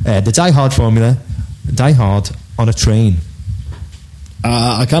 the Die Hard formula: Die Hard on a train.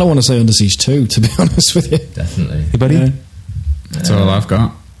 I kind of want to say Under Siege 2, to be honest with you. Definitely. Anybody? Yeah. That's all I've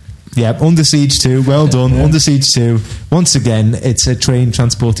got. Yeah, Under Siege 2. Well done. Yeah. Under Siege 2. Once again, it's a train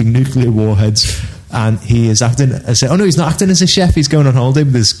transporting nuclear warheads, and he is acting as he's not acting as a chef. He's going on holiday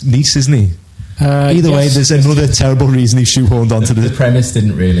with his niece, isn't he? Either way, there's another terrible reason he's shoehorned onto the premise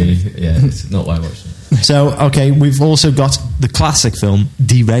didn't really. Yeah, it's not why I watched it. So, okay, we've also got the classic film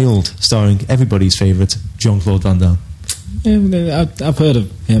Derailed, starring everybody's favourite Jean-Claude Van Damme. Yeah, I've heard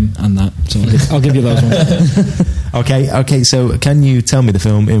of him and that, so I'll give you those ones. Okay, so can you tell me the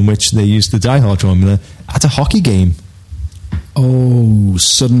film in which they used the Die Hard formula at a hockey game? Oh,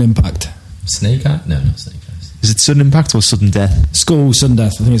 Sudden Impact. Snake Eyes? No, not Snake Eyes. Is it Sudden Impact or Sudden Death? Sudden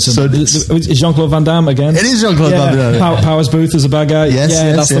Death. I think it's Is Jean-Claude Van Damme again? It is Jean-Claude Van Damme. Powers Booth is a bad guy. Yes,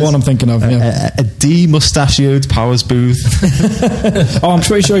 that's the one I'm thinking of. Yeah. A de-mustachioed Powers Booth. I'm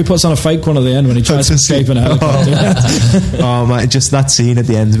pretty sure he puts on a fake one at the end when he tries to escape in a helicopter. Oh man, just that scene at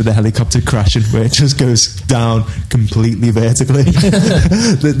the end with the helicopter crashing where it just goes down completely vertically.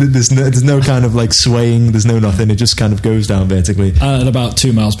 There's no kind of like swaying, there's no nothing, it just kind of goes down vertically. At about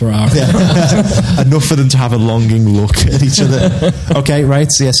 2 miles per hour. Yeah. Enough for them to have a longing look at each other. Okay,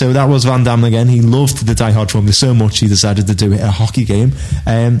 right, so that was Van Damme again. He loved the Die Hard formula so much he decided to do it at a hockey game.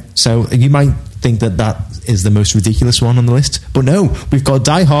 So you might think that is the most ridiculous one on the list, but no, we've got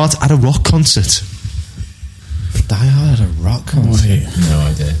Die Hard at a rock concert. Die Hard at a rock concert? No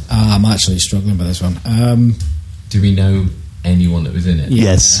idea. I'm actually struggling with this one. Do we know anyone that was in it?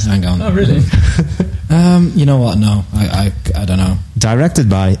 Yes. Hang on. Oh, really? You know what? No, I don't know. Directed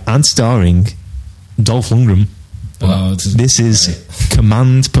by and starring Dolph Lundgren. This is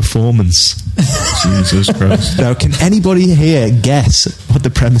Command Performance. Jesus Christ. Now, can anybody here guess what the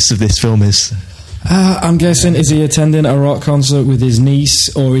premise of this film is? I'm guessing, is he attending a rock concert with his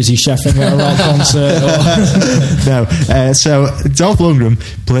niece, or is he chefing at a rock concert? No. So Dolph Lundgren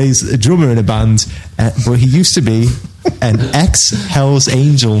plays a drummer in a band, but he used to be an ex-Hell's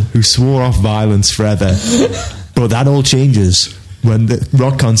Angel who swore off violence forever. But that all changes when the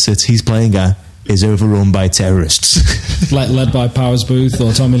rock concert he's playing at is overrun by terrorists. led by Powers Booth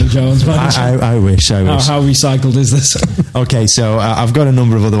or Tommy Lee Jones. I wish. How recycled is this? Okay, so I've got a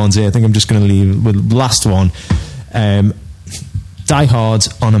number of other ones here. I think I'm just going to leave with the last one. Die Hard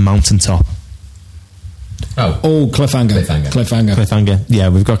on a Mountaintop. Cliffhanger. Yeah,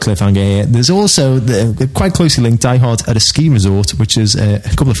 we've got Cliffhanger here. There's also quite closely linked Die Hard at a Ski Resort, which is a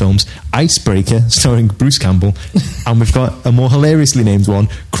couple of films. Icebreaker, starring Bruce Campbell, and we've got a more hilariously named one,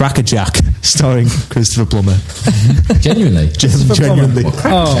 Cracker Jack, starring Christopher Plummer. Genuinely? Genuinely.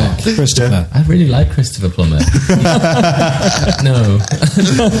 Oh, Christopher. I really like Christopher Plummer. No.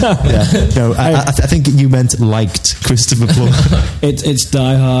 I think you meant liked Christopher Plummer. It's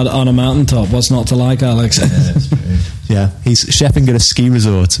Die Hard on a Mountaintop. What's not to like, Alex? Yeah, that's true. Yeah, he's chefing at a ski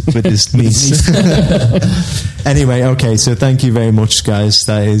resort with his niece. Anyway, okay, so thank you very much, guys.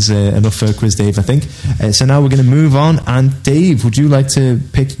 That is enough for Quiz Dave, I think. So now we're going to move on. And Dave, would you like to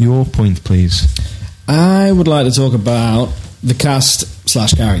pick your point, please? I would like to talk about the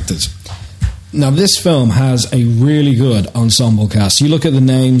cast/characters. Now, this film has a really good ensemble cast. You look at the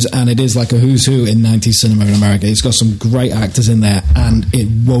names, and it is like a who's who in 90s cinema in America. It's got some great actors in there, and it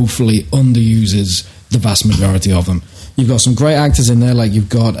woefully underuses the vast majority of them. You've got some great actors in there, like you've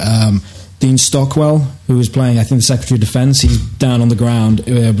got Dean Stockwell, who is playing, I think, the Secretary of Defense. He's down on the ground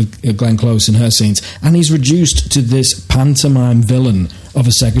with Glenn Close in her scenes. And he's reduced to this pantomime villain of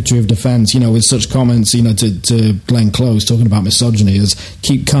a Secretary of Defense, with such comments, to Glenn Close talking about misogyny as,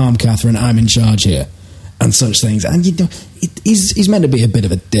 "Keep calm, Catherine, I'm in charge here," and such things. And he's meant to be a bit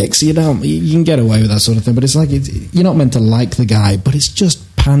of a dick, so you can get away with that sort of thing. But it's like, you're not meant to like the guy, but it's just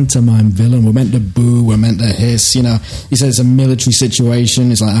pantomime villain. We're meant to boo, we're meant to hiss. He says it's a military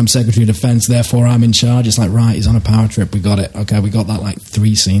situation. It's like, I'm Secretary of Defense, therefore I'm in charge. It's like, right, he's on a power trip. We got it. Okay, we got that like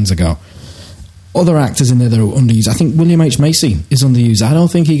 3 scenes ago. Other actors in there that are underused. I think William H. Macy is underused. I don't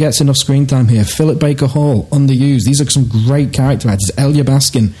think he gets enough screen time here. Philip Baker Hall, underused. These are some great character actors. Elia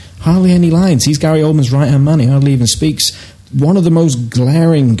Baskin, hardly any lines. He's Gary Oldman's right-hand man. He hardly even speaks. One of the most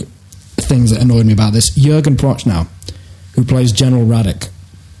glaring things that annoyed me about this, Jurgen Prochnow, who plays General Radek,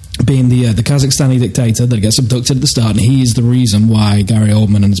 being the Kazakhstani dictator that gets abducted at the start, and he is the reason why Gary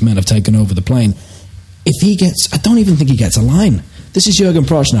Oldman and his men have taken over the plane. I don't even think he gets a line. This is Jurgen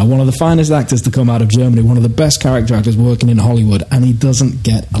Prochnow, one of the finest actors to come out of Germany, one of the best character actors working in Hollywood, and he doesn't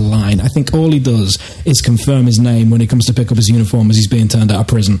get a line. I think all he does is confirm his name when he comes to pick up his uniform as he's being turned out of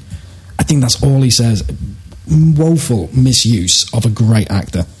prison. I think that's all he says. Woeful misuse of a great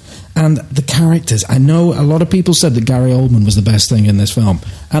actor. And the characters, I know a lot of people said that Gary Oldman was the best thing in this film,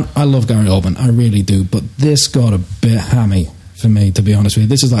 and I love Gary Oldman, I really do, but this got a bit hammy for me, to be honest with you.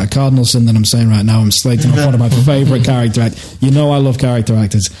 This is like a cardinal sin that I'm saying right now. I'm slating off one of my favourite character actors. I love character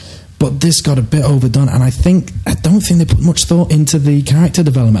actors, but this got a bit overdone, and I don't think they put much thought into the character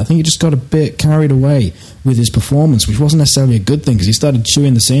development. I think he just got a bit carried away with his performance, which wasn't necessarily a good thing, because he started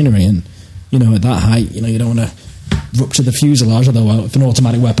chewing the scenery, and at that height, you don't want to rupture the fuselage, although if an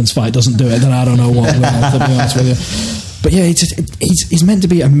automatic weapons fight doesn't do it, then I don't know what will, to be honest with you. But yeah, he's meant to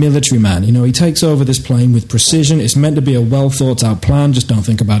be a military man. He takes over this plane with precision. It's meant to be a well thought out plan. Just don't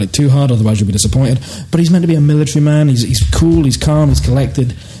think about it too hard, otherwise you'll be disappointed. But he's meant to be a military man. He's cool, he's calm, he's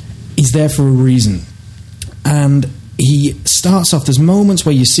collected. He's there for a reason. And he starts off, there's moments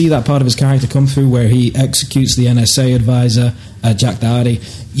where you see that part of his character come through, where he executes the NSA advisor, Jack Doherty.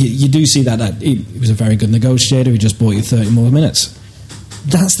 You do see that he was a very good negotiator. He just bought you 30 more minutes.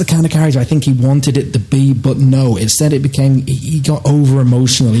 That's the kind of character I think he wanted it to be, but no. Instead it became, he got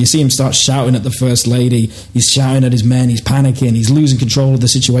over-emotional. You see him start shouting at the First Lady. He's shouting at his men. He's panicking. He's losing control of the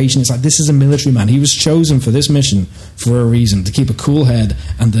situation. It's like, this is a military man. He was chosen for this mission for a reason, to keep a cool head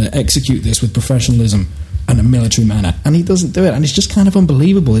and to execute this with professionalism and a military manner. And he doesn't do it. And it's just kind of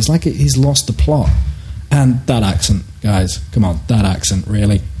unbelievable. It's like he's lost the plot. And that accent, guys, come on, that accent,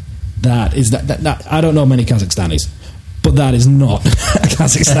 really. That is that I don't know many Kazakhstanis, but that is not a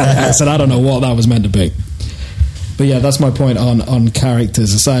Kazakhstani accent. I don't know what that was meant to be. But yeah, that's my point on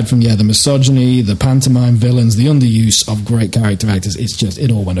characters. Aside from, the misogyny, the pantomime villains, the underuse of great character actors, it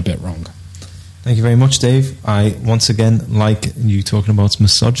all went a bit wrong. Thank you very much, Dave. I, once again, like you talking about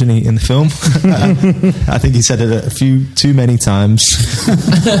misogyny in the film. I think he said it a few too many times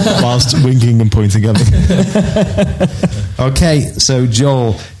whilst winking and pointing at me. Okay, so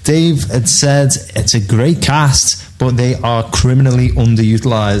Joel, Dave had said it's a great cast, but they are criminally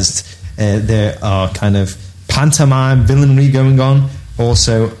underutilised. There are kind of pantomime villainry going on.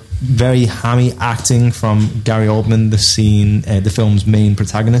 Also, very hammy acting from Gary Oldman, the film's main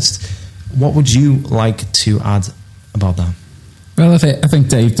protagonist. What would you like to add about that? Well, I think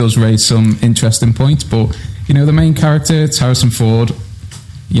Dave does raise some interesting points, but the main character, it's Harrison Ford.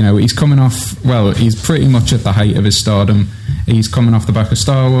 You know, he's coming off, well, he's pretty much at the height of his stardom. He's coming off the back of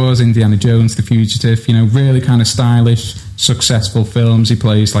Star Wars, Indiana Jones, The Fugitive, you know, really kind of stylish, successful films. He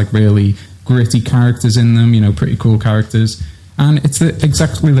plays like really gritty characters in them, you know, pretty cool characters. And it's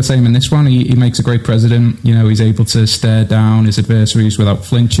exactly the same in this one. He makes a great president. You know, he's able to stare down his adversaries without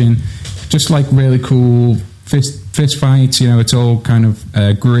flinching. Just like really cool fist fights, you know, it's all kind of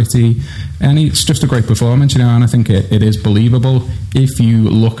gritty, and it's just a great performance, you know, and I think it is believable if you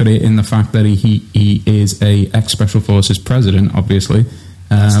look at it in the fact that he is a ex-Special Forces president, obviously.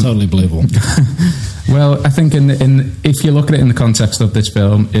 That's totally believable. Well, I think if you look at it in the context of this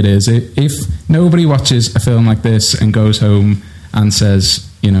film, it is. If nobody watches a film like this and goes home and says,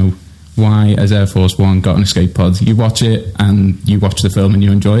 you know, why has Air Force One got an escape pod? You watch it and you watch the film and you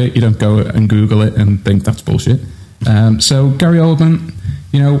enjoy it. You don't go and Google it and think that's bullshit. So Gary Oldman,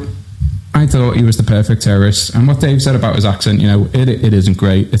 you know, I thought he was the perfect terrorist. And what Dave said about his accent, you know, it isn't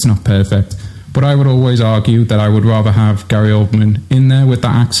great. It's not perfect. But I would always argue that I would rather have Gary Oldman in there with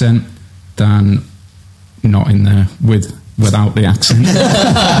that accent than not in there without the accent.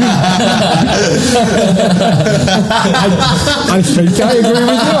 I think I agree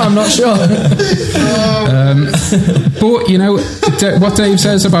with you. I'm not sure. But, you know, what Dave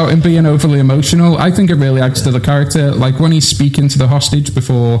says about him being overly emotional, I think it really adds to the character. Like, when he's speaking to the hostage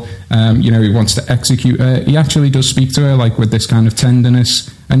before, you know, he wants to execute her, he actually does speak to her, like, with this kind of tenderness.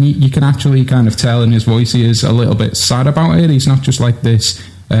 And you can actually kind of tell in his voice he is a little bit sad about it. He's not just like this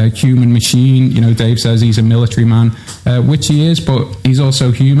human machine. You know, Dave says he's a military man, which he is, but he's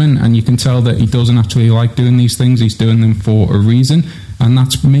also human, and you can tell that he doesn't actually like doing these things. He's doing them for a reason, and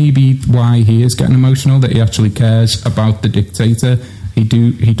that's maybe why he is getting emotional, that he actually cares about the dictator.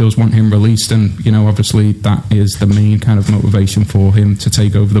 He does want him released, and, you know, obviously that is the main kind of motivation for him to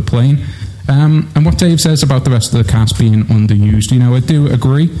take over the plane. And what Dave says about the rest of the cast being underused, you know, I do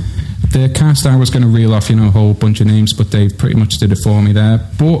agree. The cast, I was going to reel off, you know, a whole bunch of names, but Dave pretty much did it for me there.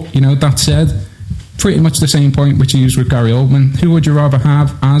 But, you know, that said, pretty much the same point which you used with Gary Oldman. Who would you rather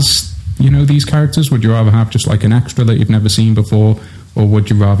have as, you know, these characters? Would you rather have just like an extra that you've never seen before? Or would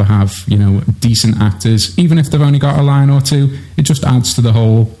you rather have, you know, decent actors? Even if they've only got a line or two, it just adds to the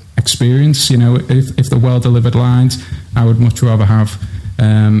whole experience. You know, if they're well-delivered lines, I would much rather have,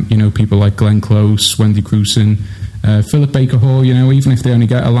 you know, people like Glenn Close, Wendy Crewson, Philip Baker Hall, you know, even if they only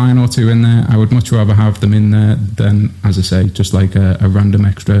get a line or two in there, I would much rather have them in there than, as I say, just like a random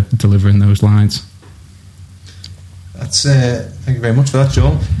extra delivering those lines. That's thank you very much for that,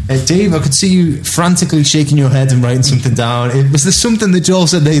 Joel. Dave, I could see you frantically shaking your head and writing something down. Was there something that Joel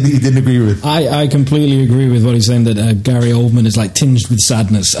said there that you didn't agree with? I completely agree with what he's saying, that Gary Oldman is like tinged with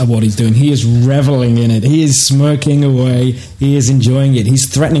sadness at what he's doing. He is reveling in it. He is smirking away. He is enjoying it. He's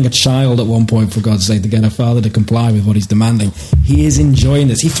threatening a child at one point, for God's sake, to get a father to comply with what he's demanding. He is enjoying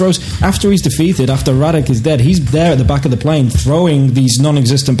this. He throws, after he's defeated, after Radek is dead, he's there at the back of the plane throwing these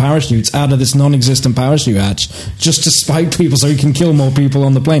non-existent parachutes out of this non-existent parachute hatch just to spite people so he can kill more people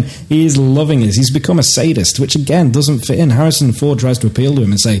on the plane. He is loving this. He's become a sadist, which again doesn't fit in. Harrison Ford tries to appeal to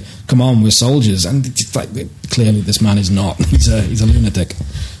him and say, come on, we're soldiers, and it's like, clearly this man is not. He's a lunatic.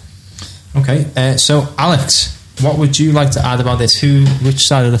 Okay, so Alex, what would you like to add about this? Which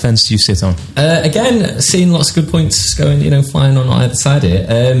side of the fence do you sit on? Again, seeing lots of good points going, you know, flying on either side here.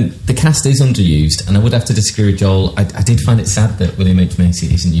 The cast is underused, and I would have to disagree with Joel. I did find it sad that William H.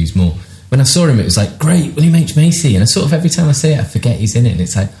 Macy isn't used more. When I saw him, it was like, great, William H. Macy. And I sort of, every time I say it, I forget he's in it. And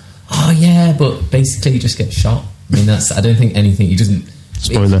it's like, oh, yeah, but basically he just gets shot. I mean, I don't think anything, he doesn't...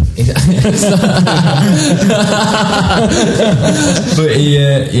 Spoiler. But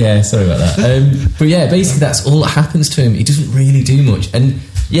yeah, sorry about that. But yeah, basically that's all that happens to him. He doesn't really do much. And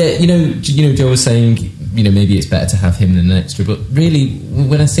yeah, you know, Joe was saying, you know, maybe it's better to have him than an extra. But really,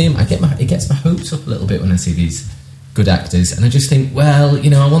 when I see him, it gets my hopes up a little bit when I see these good actors, and I just think, well, you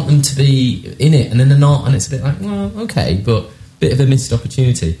know, I want them to be in it, and then they're not, and it's a bit like, well, okay, but bit of a missed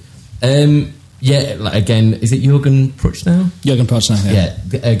opportunity. Yeah, like, again, is it Jürgen Prochnow? Jürgen Prochnow, yeah.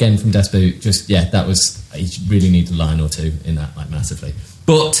 Yeah, again from Das Boot, just, yeah, that was, he really needed a line or two in that, like, massively.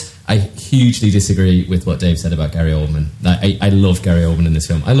 But I hugely disagree with what Dave said about Gary Oldman. Like, I love Gary Oldman in this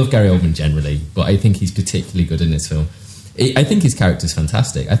film. I love Gary Oldman generally, but I think he's particularly good in this film. I think his character's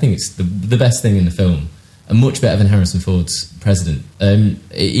fantastic. I think it's the best thing in the film. And much better than Harrison Ford's president.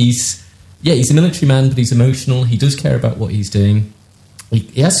 He's a military man, but he's emotional. He does care about what he's doing.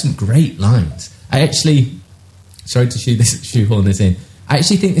 He has some great lines. I actually, sorry to shoehorn this in, I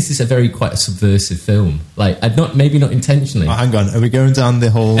actually think this is quite a subversive film. Like, maybe not intentionally. Oh, hang on, are we going down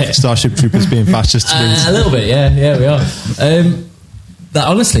the whole Starship Troopers being fascist? A little bit, yeah, we are. That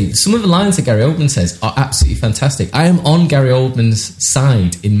honestly, some of the lines that Gary Oldman says are absolutely fantastic. I am on Gary Oldman's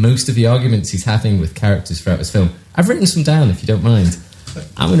side in most of the arguments he's having with characters throughout his film. I've written some down, if you don't mind.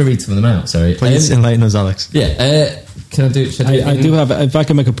 I'm going to read some of them out. Sorry, please enlighten us, Alex. Yeah, can I do? I do have. If I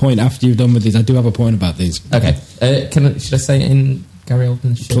can make a point after you've done with these, I do have a point about these. Okay, should I say it in Gary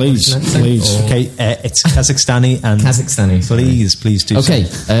Oldman's? Please. Okay, it's Kazakhstani and Kazakhstani. Sorry. Please do. Okay,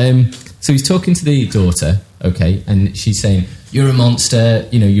 so he's talking to the daughter. Okay, and she's saying, "You're a monster.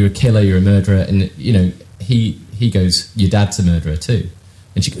 You know, you're a killer. You're a murderer." And you know, he goes, "Your dad's a murderer too."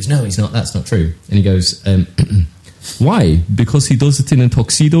 And she goes, "No, he's not. That's not true." And he goes, "Why? Because he does it in a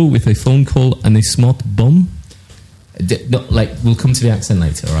tuxedo with a phone call and a smart bum." We'll come to the accent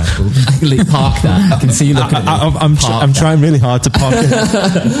later, all right? We'll park that. I can see you looking at me. I'm trying really hard to park it.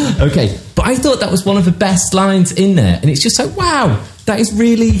 Okay, but I thought that was one of the best lines in there, and it's just like, wow, that is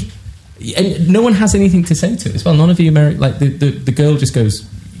really... And no one has anything to say to it as well. None of the American... Like, the girl just goes,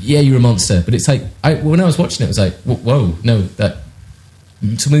 yeah, you're a monster. But it's like, when I was watching it, I was like, whoa, no, that...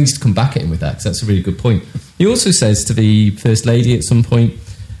 Someone needs to come back at him with that, because that's a really good point. He also says to the First Lady at some point,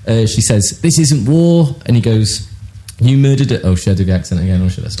 she says, this isn't war, and he goes... You murdered it. Oh, should I do the accent again, or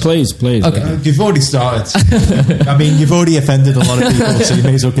should I start? Please. Okay. You've already started. I mean, you've already offended a lot of people, so you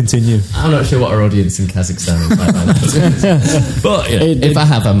may as well continue. I'm not sure what our audience in Kazakhstan is like. But if I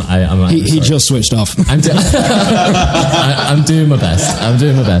have, I'm he just switched off. I'm doing my best.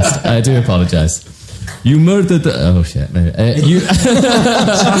 I do apologise. You murdered... Oh, shit. Maybe. It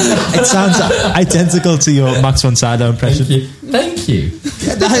sounds identical to your Max von Sydow impression. Thank you.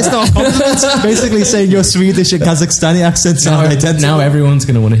 Yeah, that is not a compliment. Basically saying your Swedish and Kazakhstani accent sound identical. Now everyone's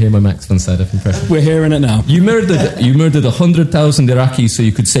going to want to hear my Max von Sydow impression. We're hearing it now. You murdered 100,000 Iraqis so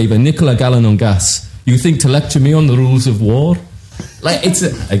you could save a nickel a gallon on gas. You think to lecture me on the rules of war? Like, it's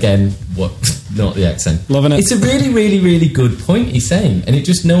not the accent. Loving it. It's a really, really, really good point he's saying, and it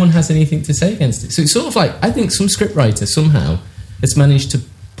just no one has anything to say against it. So it's sort of like, I think some scriptwriter somehow has managed to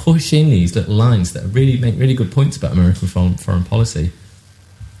push in these little lines that really make really good points about American foreign policy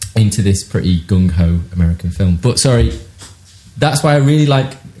into this pretty gung-ho American film. But sorry, that's why I really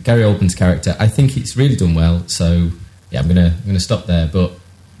like Gary Oldman's character. I think it's really done well. So yeah, I'm gonna stop there. But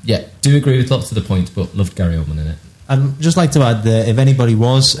yeah, do agree with lots of the points, but loved Gary Oldman in it. I'd just like to add that if anybody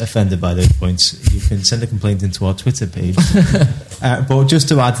was offended by those points, you can send a complaint into our Twitter page. But just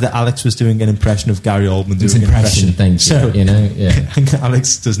to add that Alex was doing an impression of Gary Oldman doing an impression. Thank you. So, you know, yeah.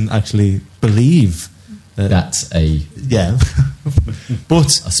 Alex doesn't actually believe that's a... Yeah. But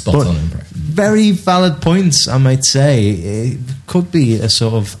a spot-on impression. Very valid points, I might say. It could be a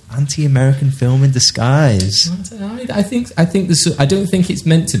sort of anti-American film in disguise. I think there's... I don't think it's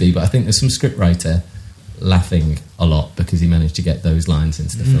meant to be, but I think there's some scriptwriter laughing a lot because he managed to get those lines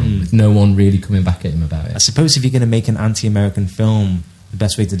into the film with no one really coming back at him about it. I suppose if you're going to make an anti-American film, the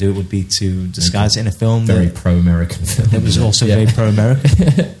best way to do it would be to disguise it in a film very pro-American film. It was also very pro-American.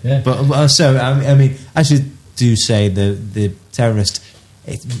 Yeah. But so I mean, I should do say the terrorist.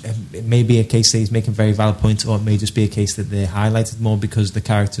 It may be a case that he's making very valid points, or it may just be a case that they're highlighted more because the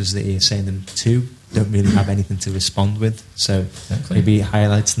characters that he's saying them to don't really have anything to respond with. So maybe it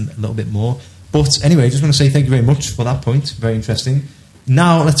highlights them a little bit more. But anyway, I just want to say thank you very much for that point. Very interesting.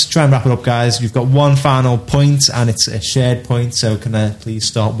 Now, let's try and wrap it up, guys. You've got one final point, and it's a shared point. So can I please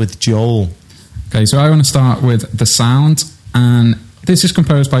start with Joel? Okay, so I want to start with the sound. And this is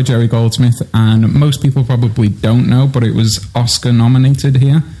composed by Jerry Goldsmith, and most people probably don't know, but it was Oscar nominated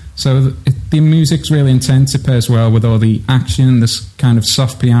here. So the music's really intense. It pairs well with all the action, this kind of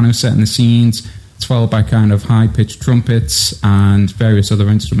soft piano set in the scenes. It's followed by kind of high-pitched trumpets and various other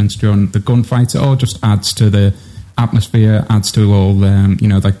instruments during the gunfight. It all just adds to the atmosphere, adds to all,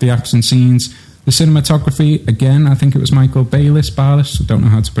 like the action scenes. The cinematography, again, I think it was Michael Bayliss, I don't know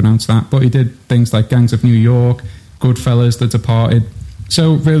how to pronounce that, but he did things like Gangs of New York, Goodfellas, The Departed.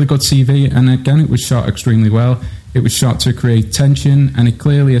 So, really good CV, and again, it was shot extremely well. It was shot to create tension, and it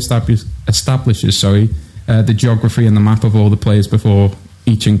clearly establishes the geography and the map of all the players before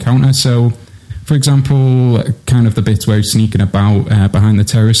each encounter. So, for example, kind of the bits where he's sneaking about behind the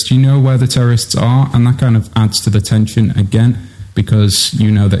terrorists, you know where the terrorists are, and that kind of adds to the tension again, because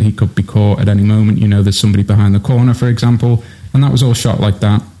you know that he could be caught at any moment. You know there's somebody behind the corner, for example, and that was all shot like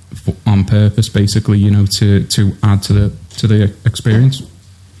that on purpose, basically, to add to the experience.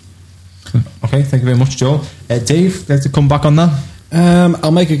 Okay, thank you very much, Joel. Dave, like to come back on that?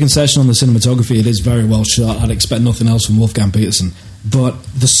 I'll make a concession on the cinematography. It is very well shot. I'd expect nothing else from Wolfgang Petersen. But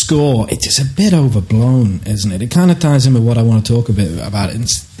the score, it is a bit overblown, isn't it? It kind of ties in with what I want to talk a bit about.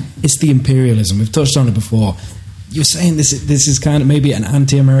 It's the imperialism. We've touched on it before. you're saying this is kind of maybe an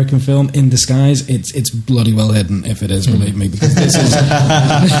anti-American film in disguise. It's bloody well hidden, if it is, believe me, because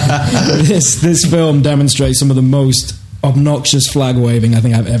this film demonstrates some of the most obnoxious flag waving I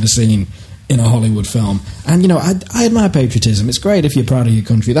think I've ever seen in a Hollywood film. And I admire patriotism. It's great if you're proud of your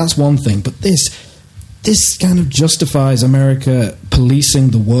country. That's one thing. But this kind of justifies America policing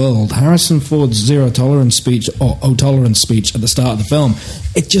the world. Harrison Ford's zero tolerance speech or O-tolerance speech at the start of the film,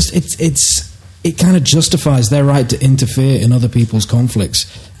 it kind of justifies their right to interfere in other people's conflicts.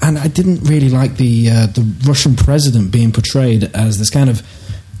 And I didn't really like the Russian president being portrayed as this kind of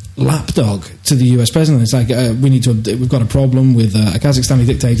lapdog to the US president. It's like we've got a problem with a Kazakhstani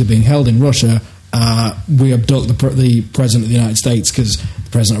dictator being held in Russia. We abduct the president of the United States because the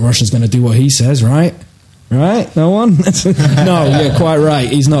president of Russia is going to do what he says, right? Right? No one? No, you're quite right.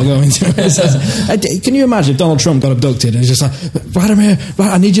 He's not going to. Can you imagine if Donald Trump got abducted and he's just like, Vladimir,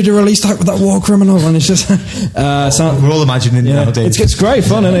 I need you to release that war criminal. And it's just... we're all imagining it nowadays. It's great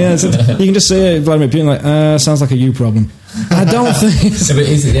fun, isn't it? You can just see Vladimir Putin like, sounds like a you problem. I don't think... So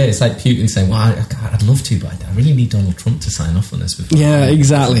it's like Putin saying, well, I'd love to, but I really need Donald Trump to sign off on this before. Yeah,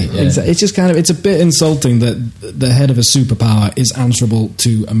 exactly. Yeah. It's just kind of... It's a bit insulting that the head of a superpower is answerable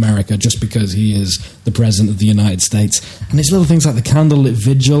to America just because he is the president of the United States. And there's little things like the candlelit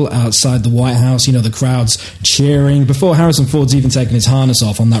vigil outside the White House, the crowds cheering. Before Harrison Ford's even taken his harness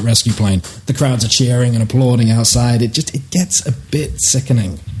off on that rescue plane, the crowds are cheering and applauding outside. It gets a bit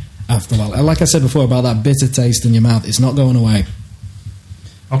sickening after a while. Like I said before about that bitter taste in your mouth, it's not going away.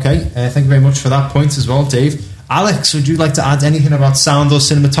 Okay, thank you very much for that point as well, Dave. Alex, would you like to add anything about sound or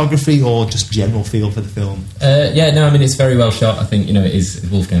cinematography or just general feel for the film? It's very well shot. I think, it is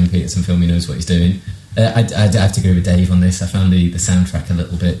Wolfgang Petersen film, he knows what he's doing. I'd have to agree with Dave on this. I found the soundtrack a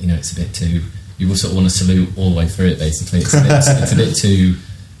little bit, it's a bit too... You will sort of want to salute all the way through it, basically. It's a bit too,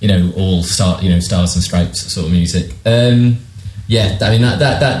 all stars and stripes sort of music.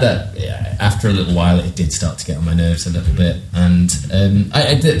 After a little while, it did start to get on my nerves a little bit. And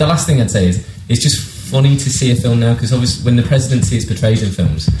the last thing I'd say is it's just funny to see a film now, because obviously when the presidency is portrayed in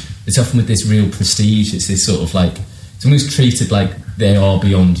films, it's often with this real prestige. It's this sort of like, it's almost treated like they are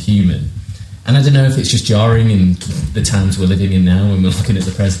beyond human. And I don't know if it's just jarring in the times we're living in now when we're looking at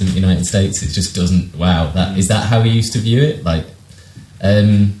the president of the United States. It just doesn't, is that how we used to view it?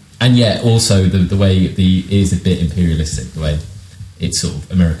 And yet also the way it is a bit imperialistic, the way it's sort of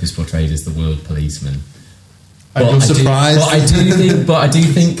America's portrayed as the world policeman. I'm surprised. But I do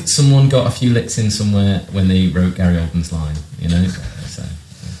think someone got a few licks in somewhere when they wrote Gary Oldman's line, So.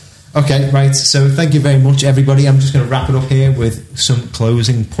 Okay, right. So thank you very much, everybody. I'm just going to wrap it up here with some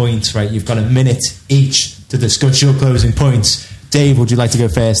closing points, right? You've got a minute each to discuss your closing points. Dave, would you like to go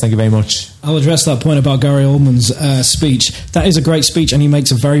first? Thank you very much. I'll address that point about Gary Oldman's speech. That is a great speech, and he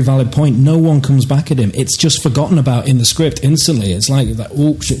makes a very valid point. No one comes back at him. It's just forgotten about in the script instantly. It's like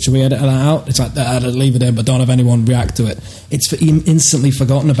oh, should we edit that out? It's like, I'd leave it in, but don't have anyone react to it. It's instantly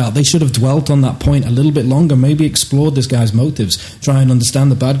forgotten about. They should have dwelt on that point a little bit longer, maybe explored this guy's motives, try and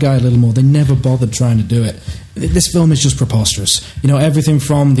understand the bad guy a little more. They never bothered trying to do it. This film is just preposterous. Everything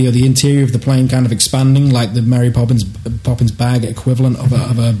from the interior of the plane kind of expanding, like the Mary Poppins bag equivalent of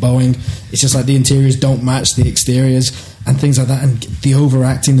a Boeing. It's just like the interiors don't match the exteriors and things like that. And the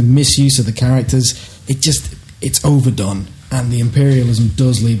overacting, the misuse of the characters, it's overdone. And the imperialism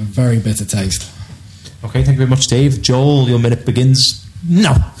does leave a very bitter taste. Okay, thank you very much, Dave. Joel, your minute begins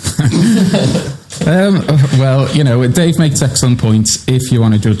now. Dave makes excellent points. If you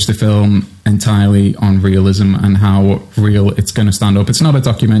want to judge the film entirely on realism and how real it's going to stand up, it's not a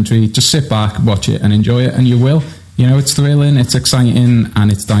documentary. Just sit back, watch it and enjoy it, and you will. It's thrilling, it's exciting,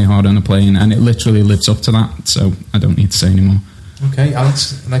 and it's Die Hard on a plane, and it literally lives up to that, so I don't need to say anymore. Okay,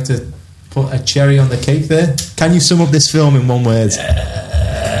 Alex, I'd like to put a cherry on the cake there. Can you sum up this film in one word?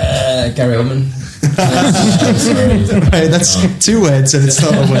 Gary Oldman. Right, that's 2 words, and it's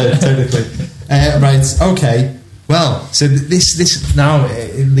not a word, technically. Right, okay. Well, so this now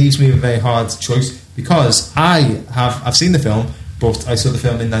it leaves me with a very hard choice, because I've seen the film, but I saw the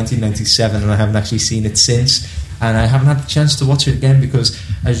film in 1997 and I haven't actually seen it since, and I haven't had the chance to watch it again because,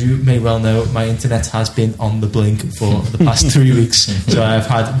 as you may well know, my internet has been on the blink for the past 3 weeks, so I've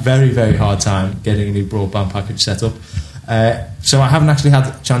had a very, very hard time getting a new broadband package set up. So I haven't actually had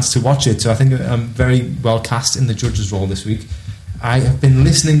a chance to watch it, so I think I'm very well cast in the judge's role this week. I have been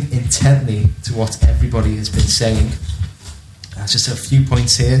listening intently to what everybody has been saying. That's just a few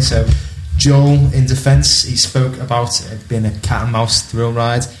points here. So Joel, in defence, he spoke about it being a cat and mouse thrill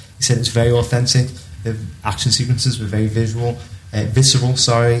ride. He said it's very authentic. The action sequences were very visual. visceral.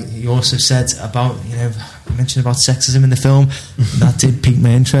 Sorry. You also said about, you mentioned about sexism in the film. That did pique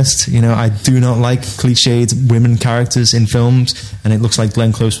my interest. I do not like cliched women characters in films, and it looks like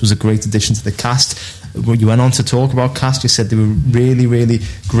Glenn Close was a great addition to the cast. You went on to talk about cast. You said they were really, really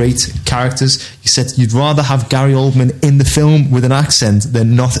great characters. You said you'd rather have Gary Oldman in the film with an accent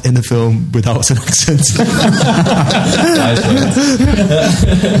than not in the film without an accent.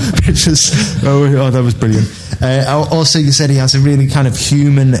 Which was, that was brilliant. Also, you said he has a really kind of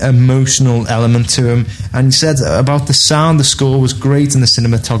human, emotional element to him. And you said about the sound, the score was great, and the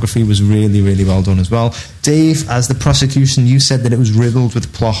cinematography was really, really well done as well. Dave, as the prosecution, you said that it was riddled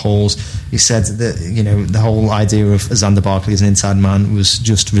with plot holes. You said that, the whole idea of Xander Barkley as an inside man was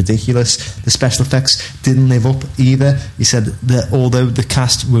just ridiculous. The special effects didn't live up either. You said that although the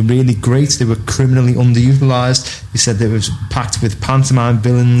cast were really great, they were criminally underutilised. You said that it was packed with pantomime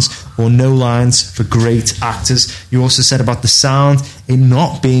villains or no lines for great actors. You also said about the sound, it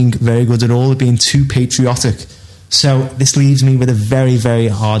not being very good at all, it being too patriotic. So this leaves me with a very, very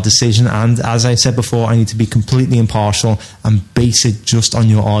hard decision, and as I said before, I need to be completely impartial and base it just on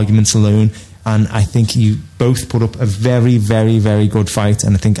your arguments alone. And I think you both put up a very, very, very good fight,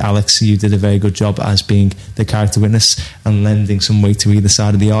 and I think, Alex, you did a very good job as being the character witness and lending some weight to either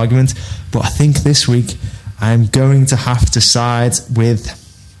side of the argument. But I think this week I'm going to have to side with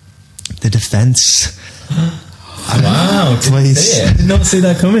the defence. Wow, please. Did not see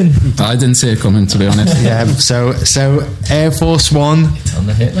that coming. I didn't see it coming, to be honest. Yeah, so Air Force One. It's on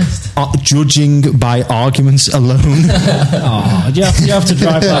the hit list. Judging by arguments alone. You have to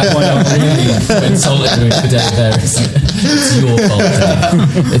drive that point out. Really insulted me for Dave there, isn't it? It's your fault,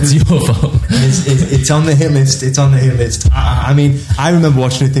 Dave. It's your fault. It's on the hit list. It's on the hit list. I mean, I remember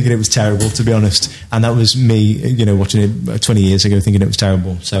watching it thinking it was terrible, to be honest. And that was me, watching it 20 years ago thinking it was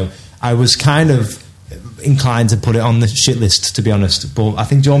terrible. So I was kind of inclined to put it on the shit list, to be honest. But I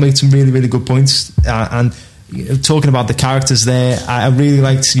think Joel made some really, really good points. And talking about the characters there, I really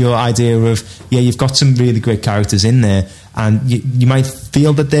liked your idea of, you've got some really great characters in there, and you might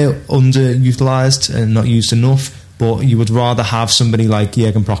feel that they're underutilised and not used enough, but you would rather have somebody like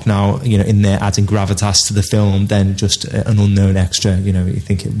Jürgen Prochnow, in there adding gravitas to the film than just an unknown extra. You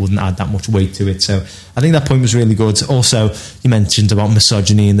think it wouldn't add that much weight to it. So I think that point was really good. Also, you mentioned about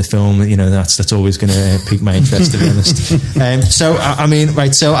misogyny in the film. That's always going to pique my interest, to be honest. So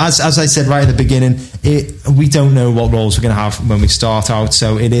as I said right at the beginning, we don't know what roles we're going to have when we start out.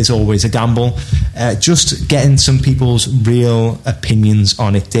 So it is always a gamble. Just getting some people's real opinions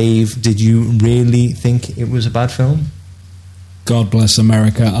on it. Dave, did you really think it was a bad film? God bless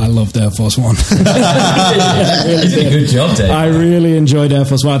America. I loved Air Force One. You did a good job, Dave. I really enjoyed Air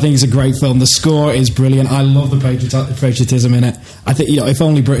Force One. I think it's a great film. The score is brilliant. I love the patriotism in it. I think, if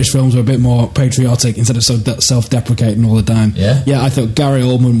only British films were a bit more patriotic instead of so self-deprecating all the time. Yeah, I thought Gary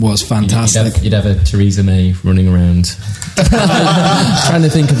Oldman was fantastic. You'd have a Theresa May running around. Trying to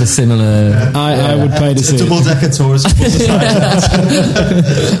think of a similar... I would pay to see it. Double-decker tours.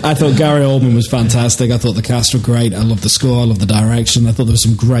 I thought Gary Oldman was fantastic. I thought the cast were great. I loved the score. I loved the direction. I thought there were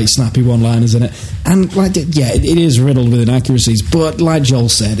some great snappy one-liners in it. And it is riddled with inaccuracies. But like Joel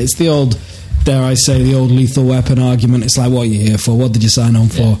said, it's the old, dare I say, the old Lethal Weapon argument. It's like, what are you here for? What did you sign on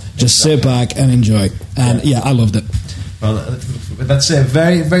for? Just sit back and enjoy. And I loved it. Well, that's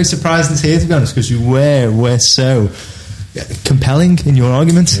very, very surprising to hear, to be honest, because you were so compelling in your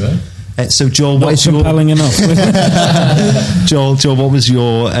argument. So Joel, what is compelling enough? Joel, what was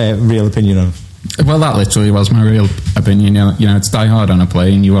your real opinion on? Well, that literally was my real opinion. It's Die Hard on a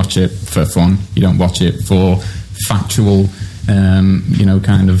plane. You watch it for fun. You don't watch it for factual,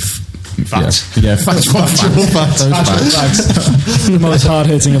 kind of facts. Factual facts. The most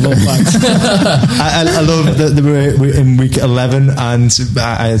hard-hitting of all facts. I love that we're in week 11, and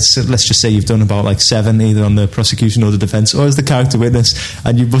let's just say you've done about 7, either on the prosecution or the defence, or as the character witness,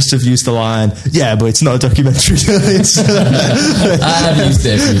 and you must have used the line, but it's not a documentary. I have used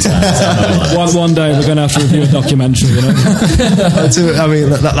it a few times. One day we're going to have to review a documentary. I mean,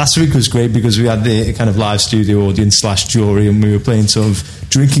 last week was great because we had the kind of live studio audience / jury, and we were playing sort of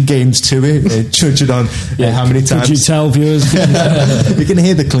drinking games to it, judging on how many times. Could you tell viewers? You can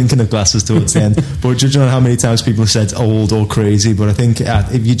hear the clinking of glasses towards the end, but judging on how many times people have said old or crazy. But I think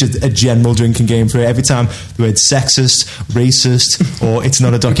if you just a general drinking game for it, every time the word sexist, racist, or it's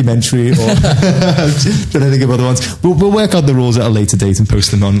not a documentary, or trying to think of other ones. We'll work out the rules at a later date and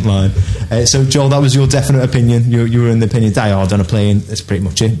post them online. So Joel, that was your definite opinion. You were in the opinion Die Hard on a plane. That's pretty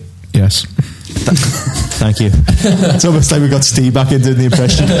much it. Yes. Thank you. It's almost like we got Steve back into the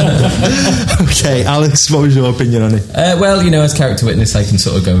impression. Okay, Alex, what was your opinion on it? Well, as character witness, I can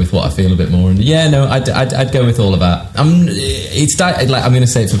sort of go with what I feel a bit more. And I'd go with all of that. I'm going to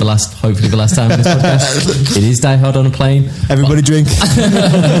say it for hopefully the last time in this podcast. It is Die Hard on a Plane. Everybody drink.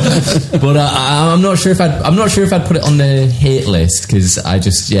 But I'm not sure if I'd put it on the hit list, because I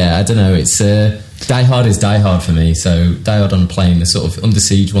don't know. It's Die Hard is Die Hard for me. So Die Hard on a Plane, the sort of Under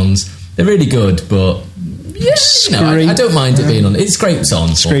Siege ones, they're really good, but. Yeah, I don't mind it being on. It's scrapes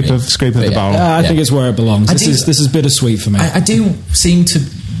on. Scrape of the barrel. I think it's where it belongs. This is bittersweet for me. I do seem to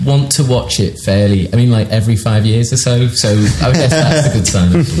want to watch it fairly. I mean, like every 5 years or so. So I guess that's a good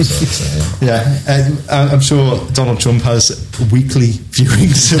sign of some sort. I'm sure Donald Trump has weekly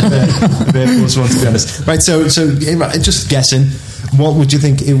viewings of Air Force One, to be honest. Right. So just guessing. What would you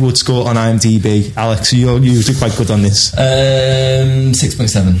think it would score on IMDb? Alex, you're usually quite good on this.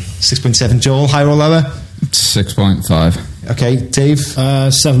 6.7. 6.7. Joel, higher or lower? 6.5. Okay, Dave?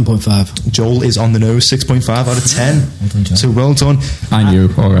 7.5. Joel is on the nose, 6.5 out of 10. Well done, Joel. So well done. I knew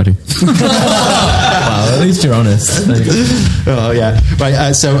already. Wow, at least you're honest. There you go. Oh, yeah.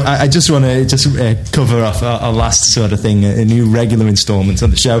 Right, so I just want to cover off our last sort of thing, a new regular instalment on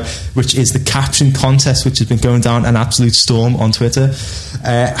the show, which is the caption contest, which has been going down an absolute storm on Twitter.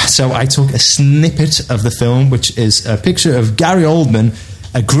 So I took a snippet of the film, which is a picture of Gary Oldman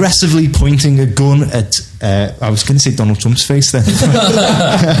aggressively pointing a gun at I was going to say Donald Trump's face then.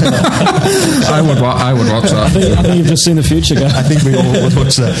 I would watch that. I think you've just seen the future, guy. I think we all would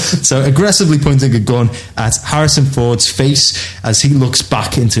watch that. So aggressively pointing a gun at Harrison Ford's face as he looks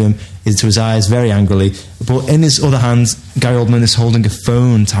back into his eyes very angrily. But in his other hand, Gary Oldman is holding a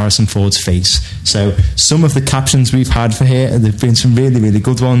phone to Harrison Ford's face. So some of the captions we've had for here, there have been some really, really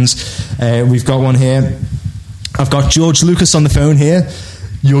good ones. We've got one here. I've got George Lucas on the phone here.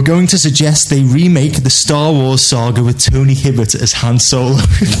 You're going to suggest they remake the Star Wars saga with Tony Hibbert as Han Solo.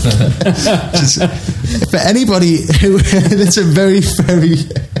 For anybody who, it's a very, very,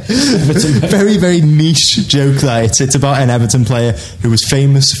 very, very niche joke. That it's about an Everton player who was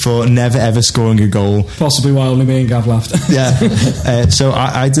famous for never ever scoring a goal. Possibly why only me and Gav laughed. Yeah. So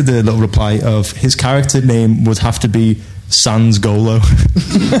I did a little reply of his character name would have to be Sans Golo.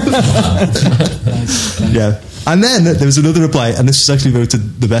 Yeah. And then there was another reply, and this was actually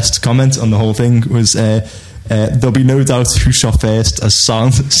voted the best comment on the whole thing, was there'll be no doubt who shot first, as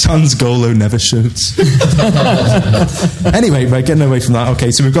Sans Golo never shoots. Anyway, right, getting away from that.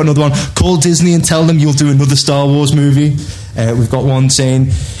 Okay, so we've got another one. Call Disney and tell them you'll do another Star Wars movie. We've got one saying,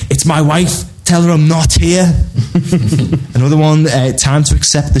 it's my wife, tell her I'm not here. Another one, time to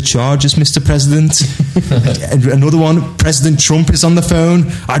accept the charges, Mr. President. Another one, President Trump is on the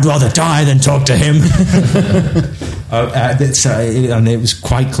phone. I'd rather die than talk to him. And it was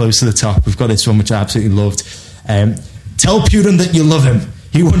quite close to the top. We've got this one, which I absolutely loved. Tell Putin that you love him.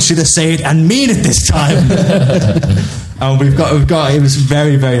 He wants you to say it and mean it this time. And we've got. It was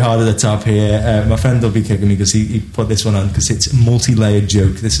very, very hard at the top here. My friend will be kicking me because he put this one on because it's a multi-layered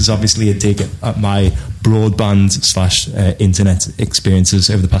joke. This is obviously a dig at my broadband/internet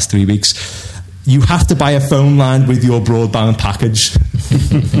experiences over the past 3 weeks. You have to buy a phone line with your broadband package.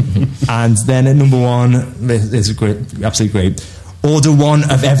 And then at number one, this is great, absolutely great. Order one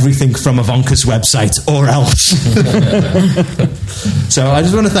of everything from Ivanka's website, or else. So I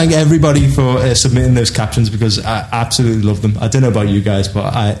just want to thank everybody for submitting those captions because I absolutely love them. I don't know about you guys,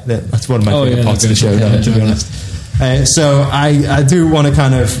 but that's one of my favourite parts of the show, to be honest. So I do want to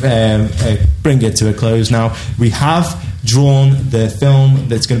kind of bring it to a close now. We have drawn the film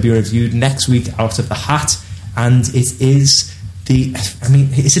that's going to be reviewed next week out of the hat, and it is...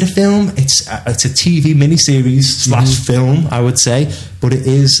 is it a film? It's a TV miniseries / film, I would say, but it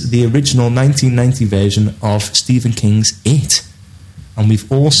is the original 1990 version of Stephen King's It. And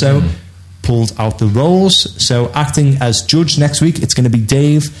we've also pulled out the roles. So acting as judge next week, it's going to be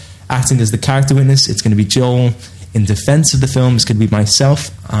Dave. Acting as the character witness, it's going to be Joel. In defence of the film, it's going to be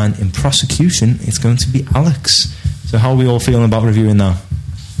myself. And in prosecution, it's going to be Alex. So how are we all feeling about reviewing that?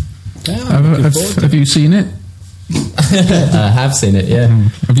 Have you seen it? I have seen it, yeah.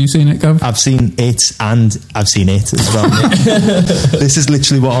 Have you seen it, Gav? I've seen it, and I've seen it as well. This is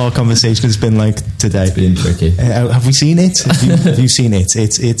literally what our conversation has been like today. It's been tricky. Have we seen it? Have you seen it?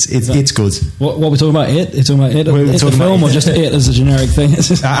 It's good. What we're talking about? It? You're talking about it? We're the film, or just it as a generic thing?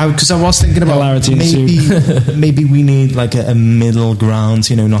 Because I was thinking about maybe we need like a middle ground.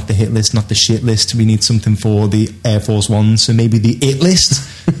 Not the hit list, not the shit list. We need something for the Air Force One. So maybe the it list.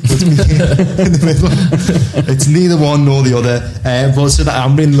 in the middle. It's neither one nor the other. But so that,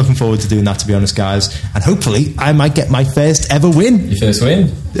 I'm really looking forward to doing that, to be honest, guys. And hopefully, I might get my first ever win. Your first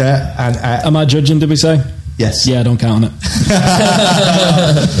win? Am I judging, did we say? Yes. Yeah, don't count on it.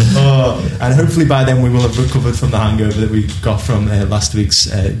 And hopefully by then we will have recovered from the hangover that we got from last week's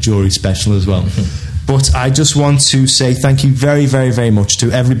jury special as well. But I just want to say thank you very, very, very much to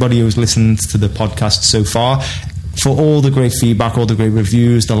everybody who's listened to the podcast so far, for all the great feedback, all the great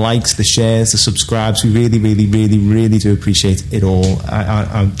reviews, the likes, the shares, the subscribes. We really, really, really, really do appreciate it all.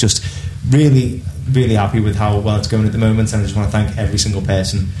 I'm just really, really happy with how well it's going at the moment, and I just want to thank every single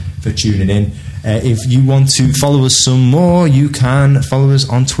person for tuning in. If you want to follow us some more, you can follow us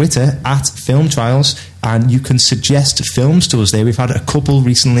on Twitter at Film Trials, and you can suggest films to us there. We've had a couple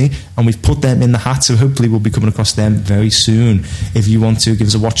recently and we've put them in the hat, so hopefully we'll be coming across them very soon. If you want to give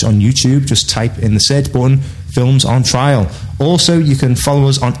us a watch on YouTube, just type in the search button Films on Trial. Also, you can follow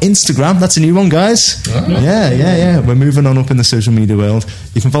us on Instagram. That's a new one, guys. Yeah. We're moving on up in the social media world.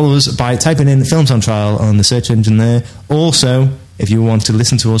 You can follow us by typing in Films on Trial on the search engine there. Also, if you want to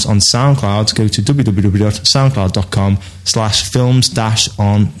listen to us on SoundCloud, go to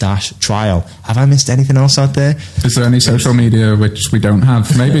www.soundcloud.com/films-on-trial. Have I missed anything else out there? Is there any social media which we don't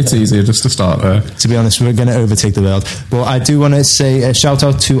have? Maybe it's easier just to start there. To be honest, we're going to overtake the world. But I do want to say a shout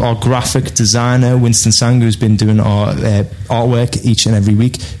out to our graphic designer, Winston Sang, who's been doing our artwork each and every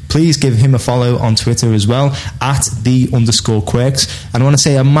week. Please give him a follow on Twitter as well, at @the_quirks. And I want to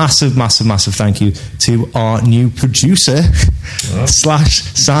say a massive, massive, massive thank you to our new producer /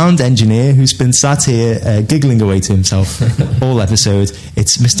 sound engineer, who's been sat here giggling away to himself all episode.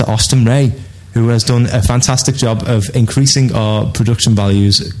 It's Mr. Austin Ray, who has done a fantastic job of increasing our production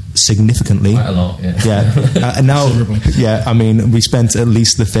values significantly. Quite a lot, yeah. And now, I mean, we spent at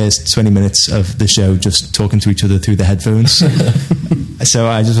least the first 20 minutes of the show just talking to each other through the headphones. So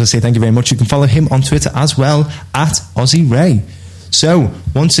I just want to say thank you very much. You can follow him on Twitter as well, at Aussie Ray. So,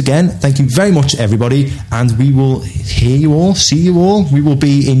 once again, thank you very much, everybody, and we will hear you all, see you all. We will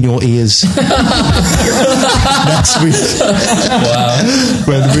be in your ears next week. Wow.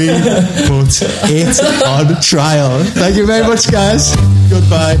 When we put it on trial. Thank you very much, guys.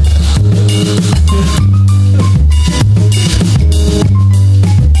 Goodbye.